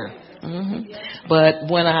longer. But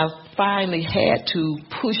when I finally had to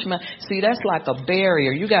that's like a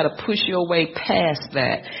barrier. You got to push your way past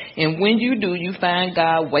that. And when you do, you find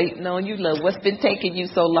God waiting on you. Look, what's been taking you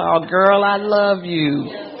so long? Girl, I love you.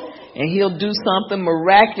 And he'll do something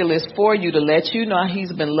miraculous for you to let you know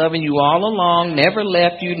he's been loving you all along, never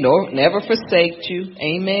left you, never forsaked you.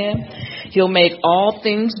 Amen. He'll make all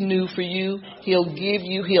things new for you. He'll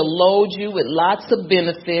load you with lots of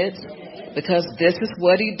benefits. Because this is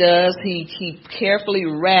what he does. He carefully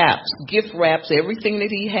gift wraps everything that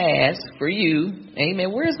he has for you.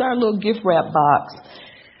 Amen. Where's our little gift wrap box?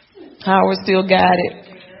 Howard still got it.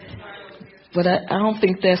 But I don't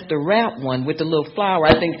think that's the wrap one with the little flower.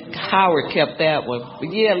 I think Howard kept that one.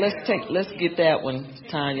 But yeah, let's get that one,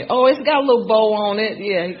 Tanya. Oh, it's got a little bow on it.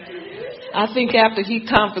 Yeah. I think after he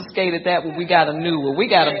confiscated that one, we got a new one. We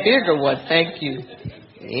got a bigger one. Thank you.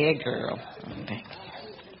 Yeah, girl. Thank you.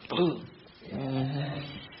 Blue.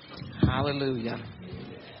 Mm-hmm. Hallelujah.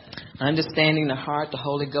 Understanding the heart, the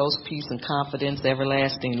Holy Ghost, peace and confidence,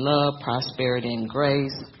 everlasting love, prosperity and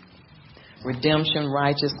grace, redemption,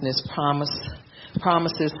 righteousness,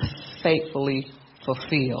 promises faithfully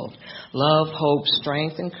fulfilled, love, hope,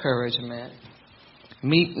 strength, encouragement,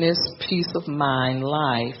 meekness, peace of mind,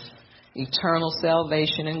 life, eternal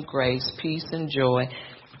salvation and grace, peace and joy,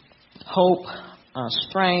 hope,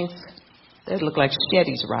 strength. That look like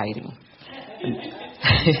Shetty's writing.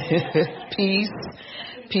 Peace,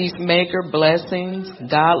 peacemaker, blessings,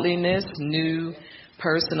 godliness, new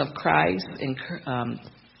person of Christ,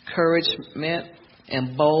 encouragement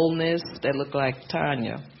and boldness. That look like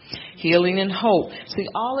Tanya. Healing and hope. See,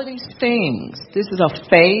 all of these things. This is a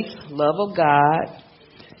faith, love of God.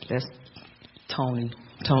 That's Tony's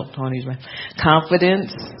right.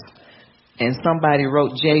 Confidence. And somebody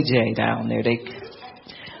wrote JJ down there. They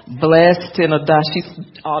blessed in a she's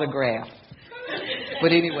autograph.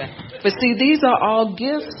 But anyway. But see, these are all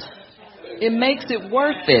gifts. It makes it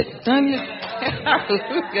worth it. Doesn't it?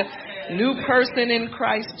 Hallelujah. New person in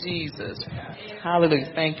Christ Jesus.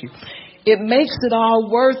 Hallelujah. Thank you. It makes it all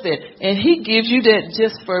worth it. And he gives you that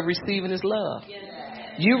just for receiving his love.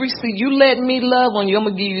 You let me love on you, I'm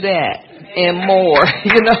going to give you that and more.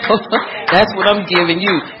 You know, that's what I'm giving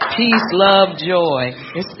you. Peace, love, joy.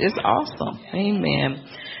 It's awesome. Amen.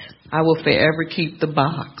 I will forever keep the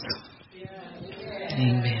box.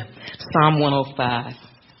 Amen. Psalm 105.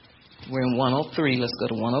 We're in 103. Let's go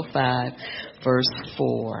to 105, verse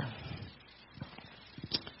 4.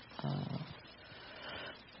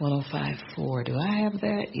 105:4. Do I have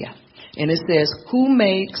that? Yeah. And it says, who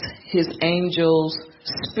makes his angels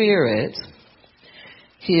spirits,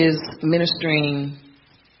 his ministerings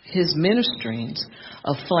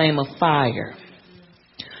a flame of fire?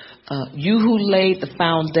 You who laid the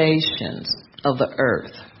foundations of the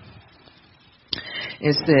earth.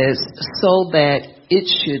 It says, so that it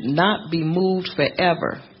should not be moved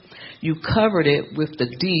forever. You covered it with the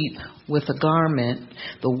deep with a garment.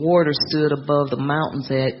 The water stood above the mountains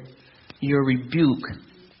at your rebuke.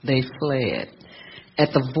 They fled.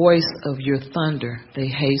 At the voice of your thunder, they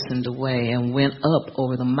hastened away and went up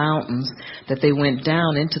over the mountains, that they went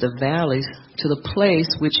down into the valleys to the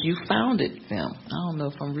place which you founded them. I don't know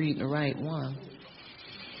if I'm reading the right one.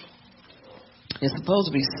 It's supposed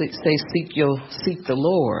to be seek the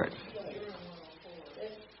Lord.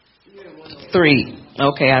 3.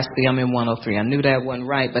 Okay, I see. I'm in 103. I knew that wasn't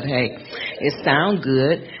right, but hey, it sounds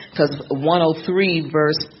good because 103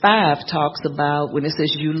 verse 5 talks about when it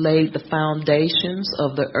says you laid the foundations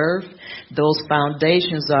of the earth. Those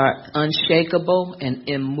foundations are unshakable and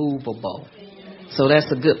immovable. So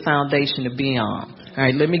that's a good foundation to be on. All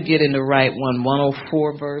right, let me get in the right one.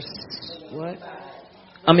 104 verse what?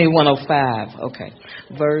 105. Okay,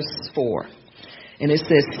 verse 4. And it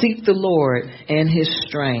says, seek the Lord and his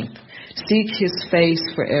strength. Seek his face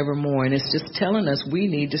forevermore. And it's just telling us we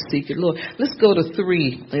need to seek the Lord. Let's go to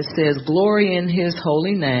 3. It says, glory in his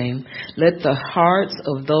holy name. Let the hearts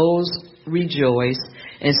of those rejoice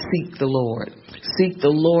and seek the Lord. Seek the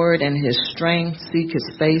Lord and his strength. Seek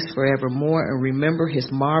his face forevermore. And remember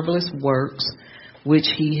his marvelous works which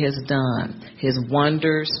he has done. His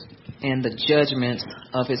wonders and the judgments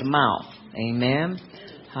of his mouth. Amen.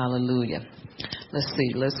 Hallelujah. Let's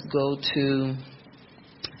see. Let's go to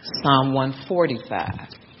Psalm 145.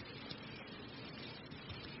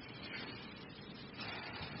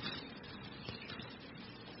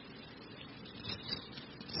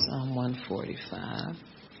 Psalm 145.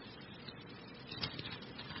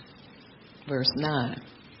 Verse 9.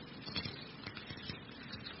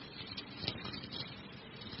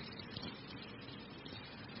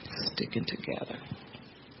 Sticking together.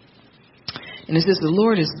 And it says, the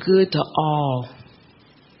Lord is good to all.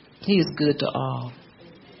 He is good to all.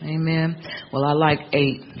 Amen. Well, I like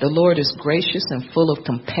 8. The Lord is gracious and full of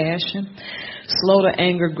compassion, slow to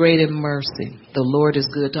anger, great in mercy. The Lord is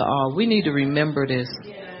good to all. We need to remember this.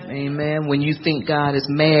 Amen. When you think God is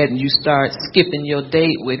mad and you start skipping your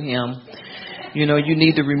date with him, you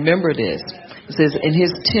need to remember this. It says, and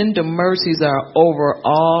his tender mercies are over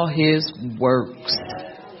all his works.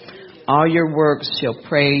 All your works shall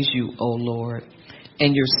praise you, O Lord.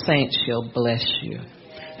 and your saints shall bless you.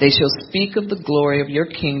 They shall speak of the glory of your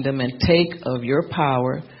kingdom and take of your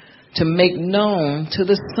power, to make known to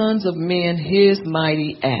the sons of men his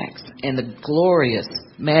mighty acts and the glorious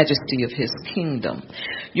majesty of his kingdom.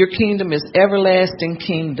 Your kingdom is everlasting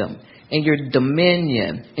kingdom, and your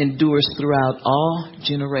dominion endures throughout all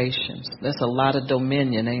generations. That's a lot of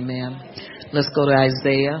dominion, amen. Let's go to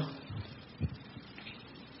Isaiah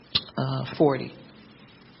 40.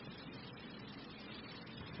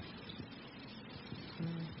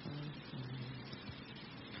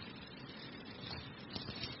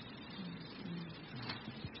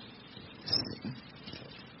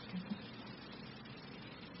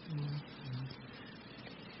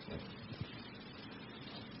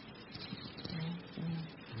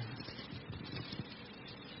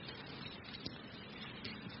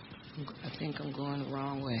 I think I'm going the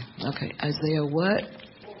wrong way. Okay, Isaiah what?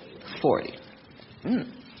 40.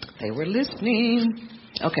 They were listening.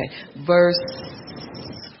 Okay, verse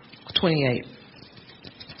 28.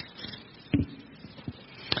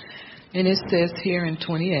 And it says here in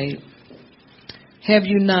 28, have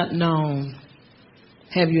you not known,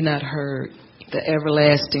 have you not heard, the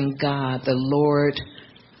everlasting God, the Lord,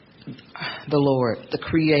 the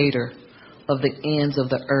creator of the ends of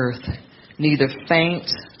the earth, neither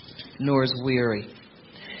faints nor is weary.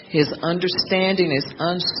 His understanding is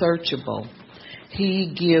unsearchable.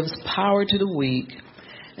 He gives power to the weak,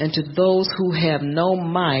 and to those who have no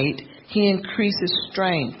might, he increases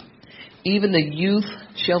strength. Even the youth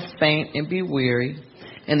shall faint and be weary,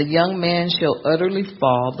 and the young man shall utterly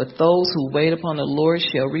fall, but those who wait upon the Lord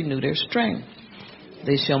shall renew their strength.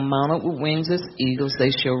 They shall mount up with wings as eagles. They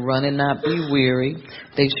shall run and not be weary.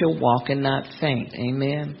 They shall walk and not faint.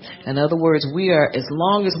 Amen. In other words, as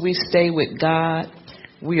long as we stay with God,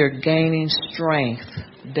 we are gaining strength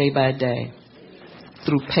day by day.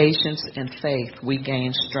 Through patience and faith, we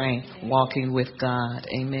gain strength walking with God.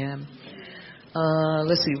 Amen.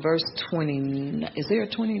 Let's see, verse 20. Is there a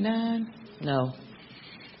 29? No.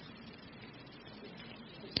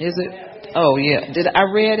 Is it? Oh, yeah. I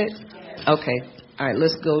read it? Okay. All right,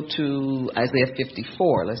 let's go to Isaiah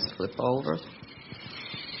 54. Let's flip over.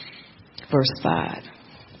 Verse 5.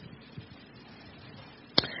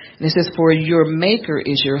 And it says, for your maker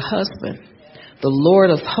is your husband. The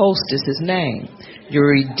Lord of hosts is his name. Your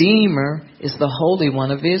Redeemer is the Holy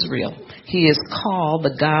One of Israel. He is called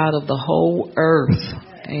the God of the whole earth.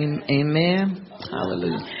 Amen.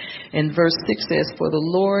 Hallelujah. And verse 6 says, for the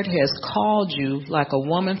Lord has called you like a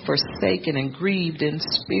woman forsaken and grieved in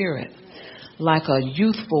spirit, like a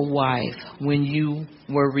youthful wife when you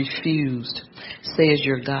were refused, says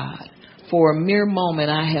your God. For a mere moment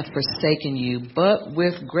I have forsaken you, but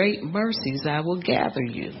with great mercies I will gather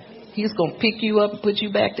you. He's going to pick you up and put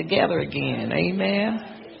you back together again. Amen.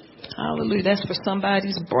 Hallelujah. That's for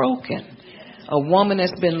somebody's broken. A woman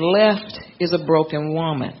that's been left is a broken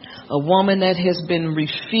woman. A woman that has been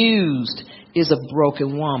refused is a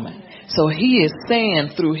broken woman. So he is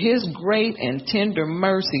saying through his great and tender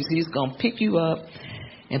mercies, he's going to pick you up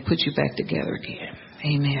and put you back together again.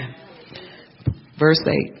 Amen. Verse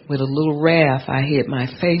 8, with a little wrath, I hid my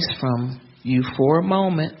face from you for a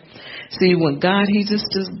moment. See, when God, he just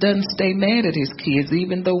doesn't stay mad at his kids,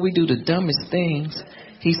 even though we do the dumbest things.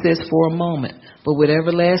 He says for a moment, but with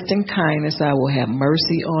everlasting kindness, I will have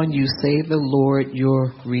mercy on you, save the Lord,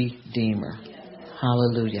 your Redeemer.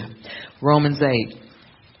 Hallelujah. Romans 8.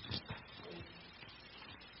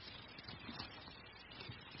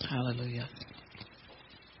 Hallelujah.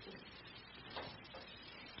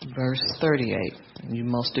 Verse 38.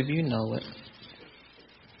 Most of you know it.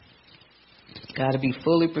 Got to be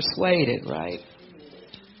fully persuaded, right?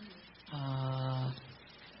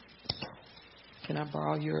 Can I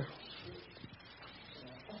borrow your...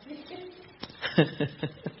 It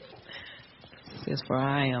says, for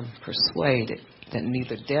I am persuaded that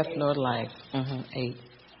neither death nor life... 8.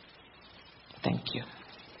 Thank you.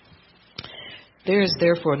 There is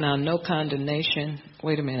therefore now no condemnation.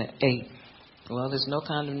 Wait a minute. 8. Well, there's no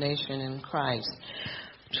condemnation in Christ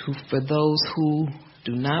for those who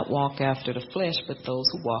do not walk after the flesh, but those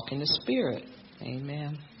who walk in the Spirit.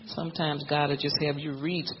 Amen. Sometimes God will just have you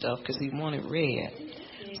read stuff because he want it read.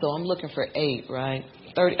 So I'm looking for 8, right?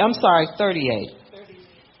 38.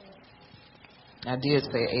 I did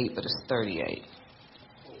say 8, but it's 38.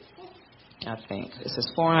 I think. It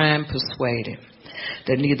says, for I am persuaded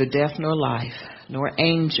that neither death nor life, nor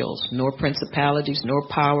angels, nor principalities, nor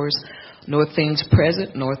powers, nor things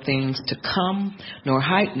present, nor things to come, nor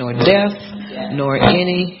height, nor depth, nor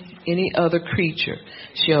any any other creature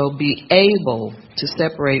shall be able to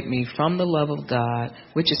separate me from the love of God,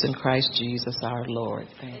 which is in Christ Jesus our Lord.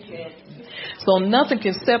 Thank you. So nothing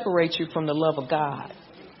can separate you from the love of God.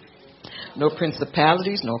 No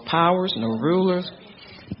principalities, no powers, no rulers,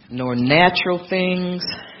 nor natural things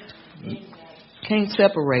can't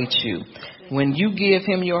separate you. When you give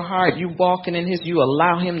him your heart, you walking in his, you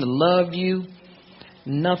allow him to love you,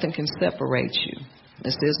 nothing can separate you.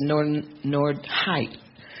 It says nor height,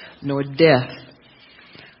 nor depth,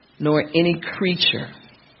 nor any creature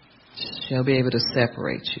shall be able to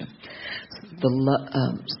separate you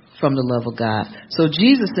from the love of God. So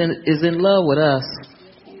Jesus is in love with us,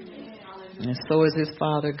 and so is his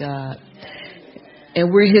Father God.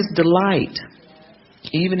 And we're his delight.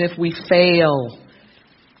 Even if we fail,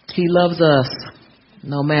 he loves us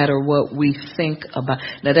no matter what we think about.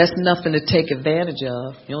 Now, that's nothing to take advantage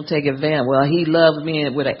of. You don't take advantage. Well, he loves me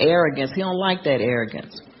with an arrogance. He don't like that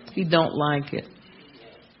arrogance. He don't like it.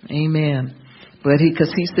 Amen. But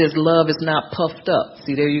because he says love is not puffed up.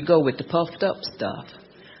 See, there you go with the puffed up stuff.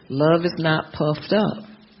 Love is not puffed up.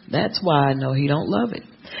 That's why I know he don't love it.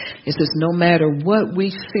 It says no matter what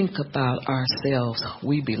we think about ourselves,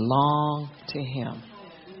 we belong to him.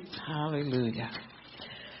 Hallelujah.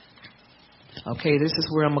 Okay, this is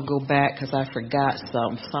where I'm going to go back because I forgot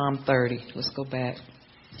something. Psalm 30. Let's go back.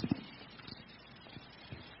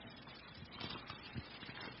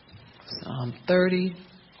 Psalm 30,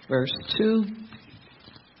 verse 2.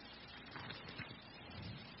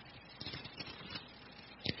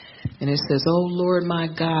 And it says, "O Lord my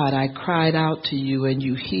God, I cried out to you and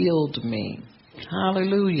you healed me."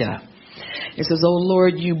 Hallelujah. It says, "O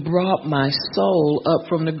Lord, you brought my soul up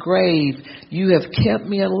from the grave. You have kept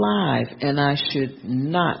me alive, and I should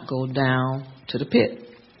not go down to the pit."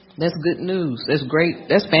 That's good news. That's great.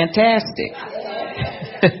 That's fantastic.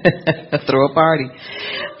 Throw a party.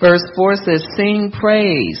 Verse 4 says, "Sing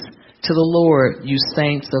praise to the Lord, you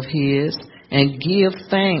saints of his, and give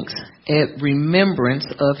thanks at remembrance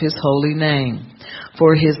of his holy name.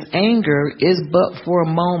 For his anger is but for a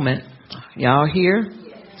moment." Y'all hear?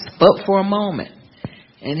 It's but for a moment.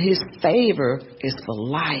 "And his favor is for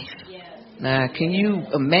life." Now, can you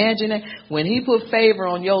imagine it? When he put favor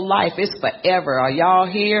on your life, it's forever. Are y'all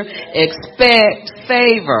here? Expect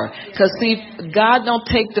favor. Because, see, God don't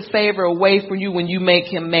take the favor away from you when you make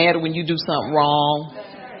him mad or when you do something wrong.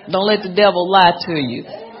 Don't let the devil lie to you.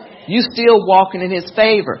 You still walking in his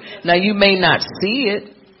favor. Now, you may not see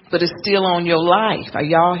it, but it's still on your life. Are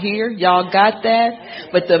y'all here? Y'all got that?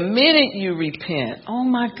 But the minute you repent, oh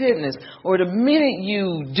my goodness, or the minute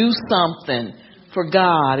you do something for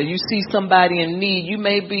God, or you see somebody in need, you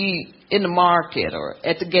may be in the market or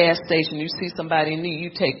at the gas station, you see somebody in need, you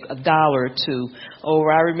take $1 or $2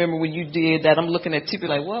 over. I remember when you did that, I'm looking at TV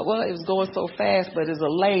like, what? It was going so fast, but it's a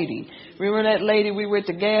lady. Remember that lady, we were at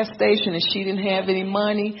the gas station and she didn't have any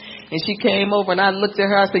money, and she came over and I looked at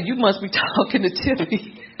her, I said, "You must be talking to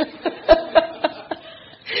Tiffany."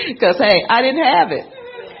 Because, hey, I didn't have it.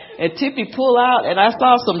 And Tiffany pulled out, and I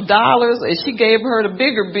saw some dollars, and she gave her the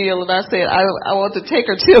bigger bill, and I said, I want to take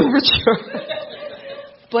her temperature.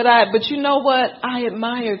 But you know what? I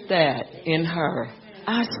admired that in her.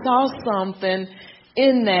 I saw something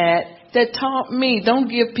in that taught me, don't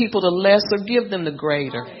give people the lesser, give them the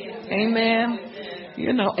greater. Amen.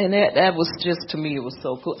 You know, and that was just, to me, it was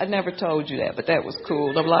so cool. I never told you that, but that was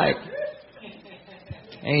cool. I'm like,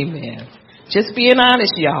 amen. Just being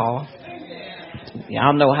honest, y'all.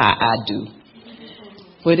 Y'all know how I do.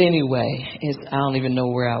 But anyway, I don't even know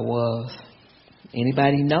where I was.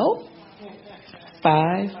 Anybody know?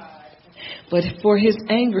 5. But for his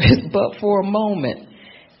anger is but for a moment,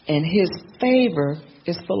 and his favor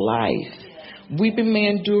is for life. Weeping may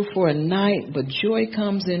endure for a night, but joy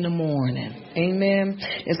comes in the morning. Amen.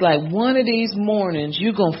 It's like one of these mornings,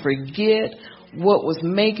 you're going to forget what was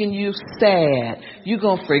making you sad. You're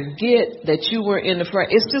going to forget that you were in the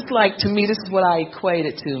front. It's just like, to me, this is what I equate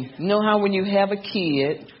it to. You know how when you have a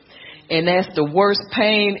kid, and that's the worst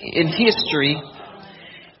pain in history,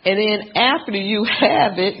 and then after you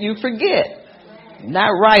have it, you forget.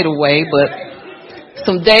 Not right away, but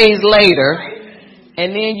some days later,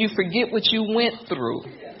 and then you forget what you went through.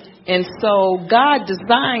 And so God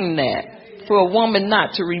designed that for a woman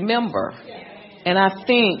not to remember. And I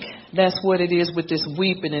think that's what it is with this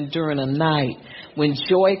weeping and during a night. When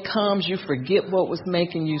joy comes, you forget what was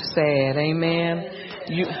making you sad. Amen.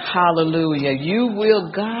 Hallelujah.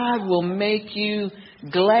 God will make you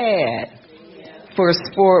glad for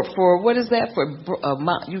what is that?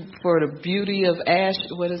 For the beauty of ash.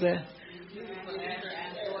 What is that?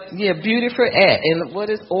 Yeah, beauty for ash. And what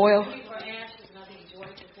is oil?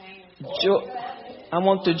 Joy. I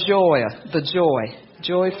want the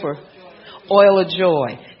joy for oil of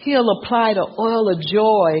joy. He'll apply the oil of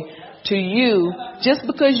joy to you just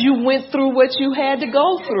because you went through what you had to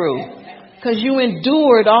go through. Because you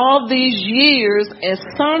endured all these years and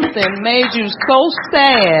something made you so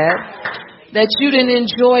sad that you didn't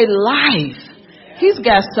enjoy life. He's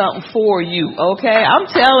got something for you, okay? I'm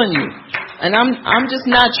telling you. And I'm just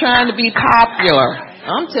not trying to be popular.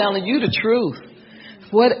 I'm telling you the truth.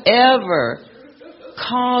 Whatever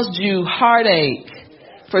caused you heartache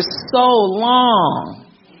for so long,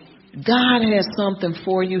 God has something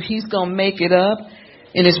for you. He's going to make it up.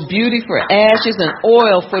 And it's beauty for ashes and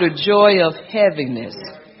oil for the joy of heaviness.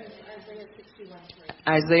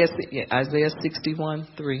 Isaiah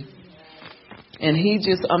 61:3. And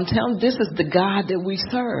I'm telling you, this is the God that we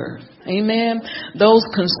serve. Amen. Those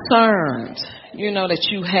concerns, that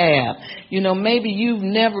you have. Maybe you've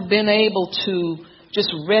never been able to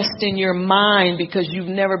just rest in your mind because you've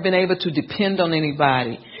never been able to depend on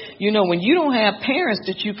anybody. When you don't have parents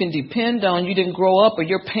that you can depend on, you didn't grow up or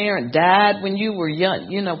your parent died when you were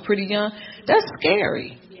young, pretty young, that's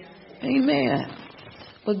scary. Amen.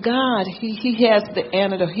 But God, He has the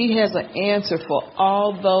antidote. He has an answer for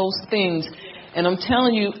all those things. And I'm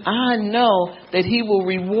telling you, I know that He will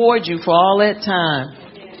reward you for all that time.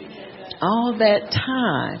 All that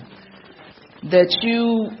time that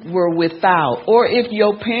you were without. Or if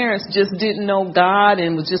your parents just didn't know God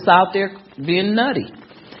and was just out there being nutty.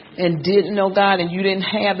 And didn't know God and you didn't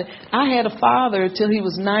have it. I had a father till he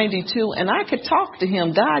was 92 and I could talk to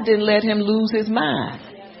him. God didn't let him lose his mind.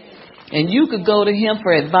 And you could go to him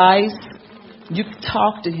for advice. You could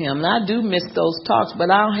talk to him. And I do miss those talks,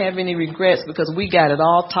 but I don't have any regrets because we got it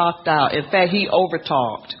all talked out. In fact, he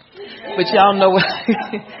over-talked. But y'all know what,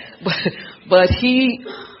 but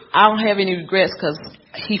I don't have any regrets because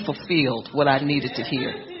he fulfilled what I needed to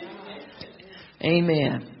hear.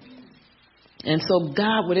 Amen. And so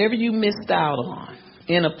God, whatever you missed out on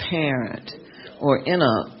in a parent or in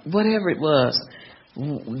whatever it was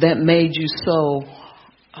that made you so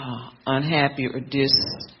unhappy or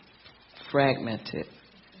fragmented,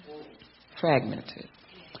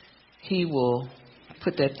 He will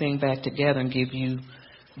put that thing back together and give you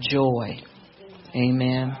joy.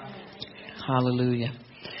 Amen. Hallelujah.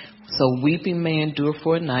 So weeping may endure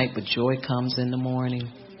for a night, but joy comes in the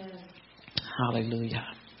morning. Hallelujah.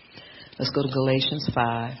 Let's go to Galatians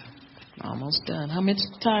 5. Almost done. How much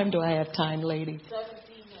time do I have, time lady? 17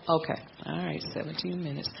 minutes. Okay. All right. 17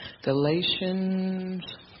 minutes. Galatians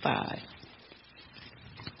 5.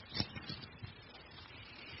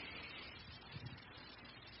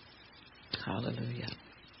 Hallelujah.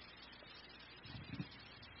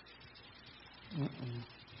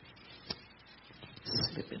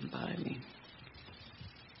 Slipping by me.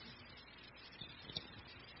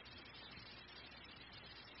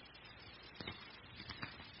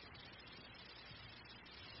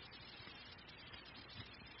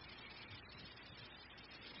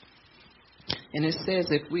 And it says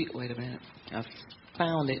if we, wait a minute, I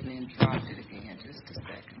found it and then dropped it again. Just a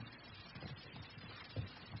second.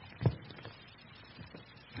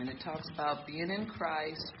 And it talks about being in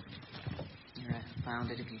Christ. Here, I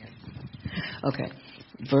found it again. Okay,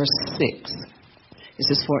 verse 6. It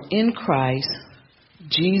says, for in Christ,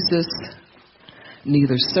 Jesus,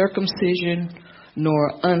 neither circumcision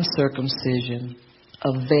nor uncircumcision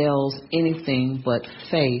avails anything but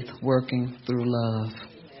faith working through love.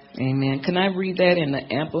 Amen. Can I read that in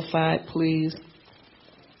the Amplified, please?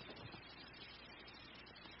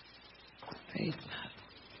 Faith.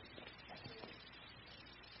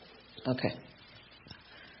 Okay.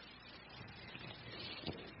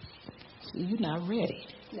 You're not ready.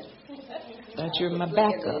 Thought you were my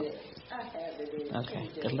backup. Okay.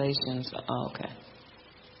 Galatians. Oh, okay.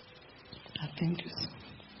 I think it's.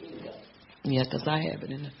 Yeah, because I have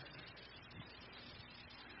it in the.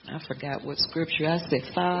 I forgot what scripture. I said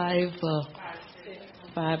 5,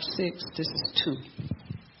 6. This is 2.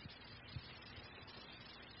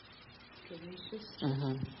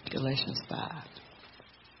 Galatians 5.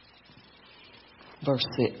 Verse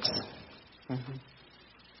 6.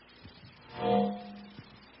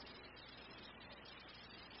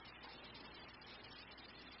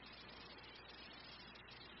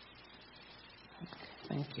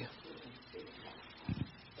 Thank you.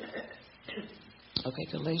 Okay,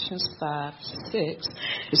 Galatians 5, 6.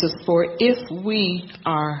 It says, for if we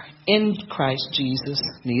are in Christ Jesus,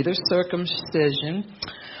 neither circumcision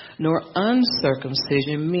nor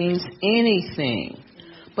uncircumcision means anything,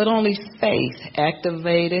 but only faith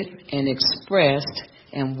activated and expressed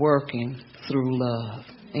and working through love.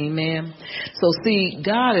 Amen. So see,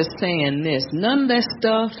 God is saying this. None of that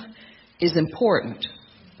stuff is important.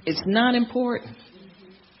 It's not important.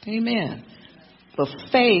 Amen. But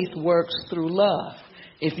faith works through love.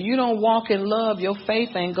 If you don't walk in love, your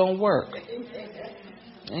faith ain't going to work.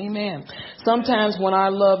 Amen. Sometimes when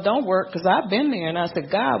our love don't work, because I've been there and I said,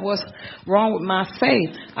 God, what's wrong with my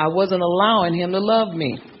faith? I wasn't allowing him to love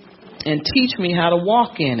me and teach me how to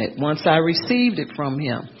walk in it once I received it from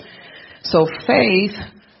him. So faith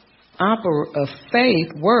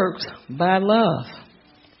works by love.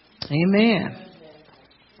 Amen.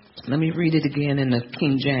 Let me read it again in the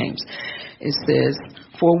King James. It says,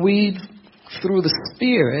 for we through the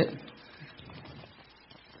Spirit,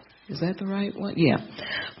 is that the right one? Yeah.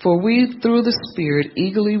 For we through the Spirit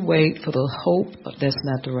eagerly wait for the hope. That's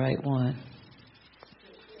not the right one.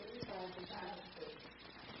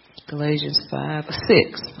 Galatians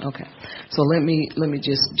 5:6. Okay. So let me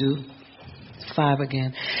just do 5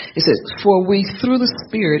 again. It says, for we through the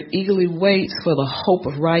Spirit eagerly wait for the hope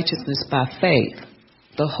of righteousness by faith.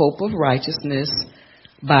 The hope of righteousness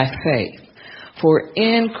by faith. For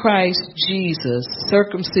in Christ Jesus,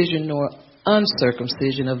 circumcision nor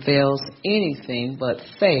uncircumcision avails anything, but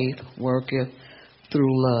faith worketh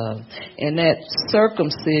through love. And that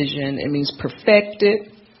circumcision, it means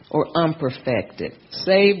perfected or unperfected,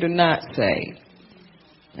 saved or not saved.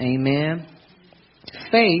 Amen.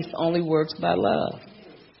 Faith only works by love.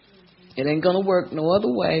 It ain't going to work no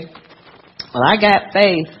other way. Well, I got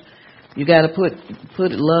faith. You got to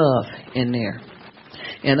put love in there.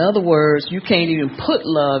 In other words, you can't even put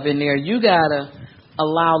love in there. You got to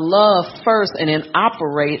allow love first and then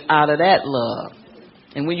operate out of that love.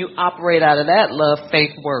 And when you operate out of that love,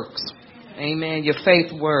 faith works. Amen. Your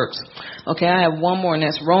faith works. Okay, I have one more, and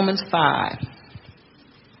that's Romans 5.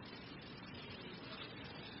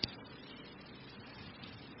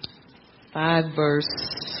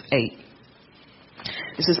 Verse 8.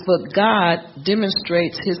 It says, but God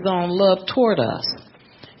demonstrates his own love toward us,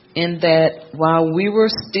 in that while we were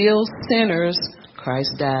still sinners,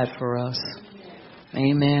 Christ died for us.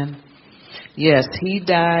 Amen. Yes, he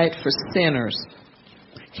died for sinners.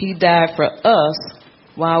 He died for us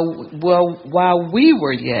while we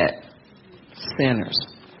were yet sinners.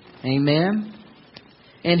 Amen.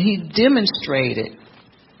 And he demonstrated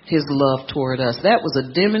his love toward us. That was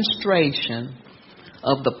a demonstration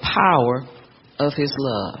of the power of his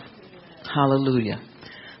love. Hallelujah.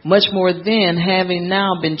 Much more then, having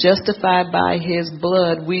now been justified by his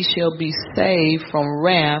blood, we shall be saved from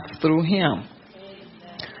wrath through him.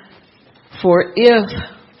 For if,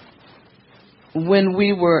 when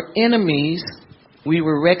we were enemies, we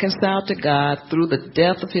were reconciled to God through the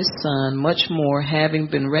death of his Son, much more, having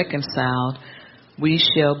been reconciled, we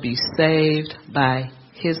shall be saved by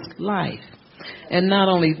his life. And not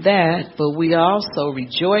only that, but we also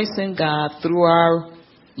rejoice in God through our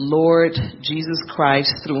Lord Jesus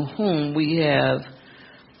Christ, through whom we have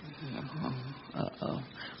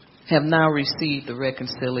now received the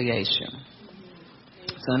reconciliation.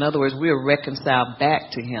 So in other words, we are reconciled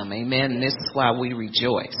back to him. Amen. And this is why we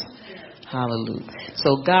rejoice. Hallelujah.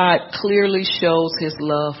 So God clearly shows his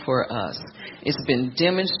love for us. It's been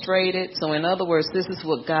demonstrated. So in other words, this is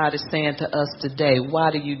what God is saying to us today.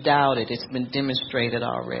 Why do you doubt it? It's been demonstrated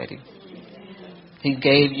already. He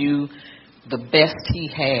gave you the best he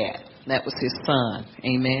had. That was his Son.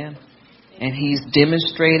 Amen. And he's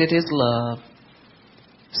demonstrated his love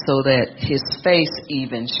so that his face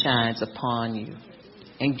even shines upon you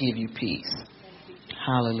and give you peace.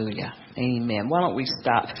 Hallelujah. Amen. Why don't we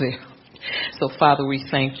stop there? So, Father, we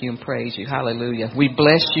thank you and praise you. Hallelujah. We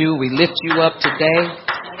bless you. We lift you up today.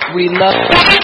 We love you.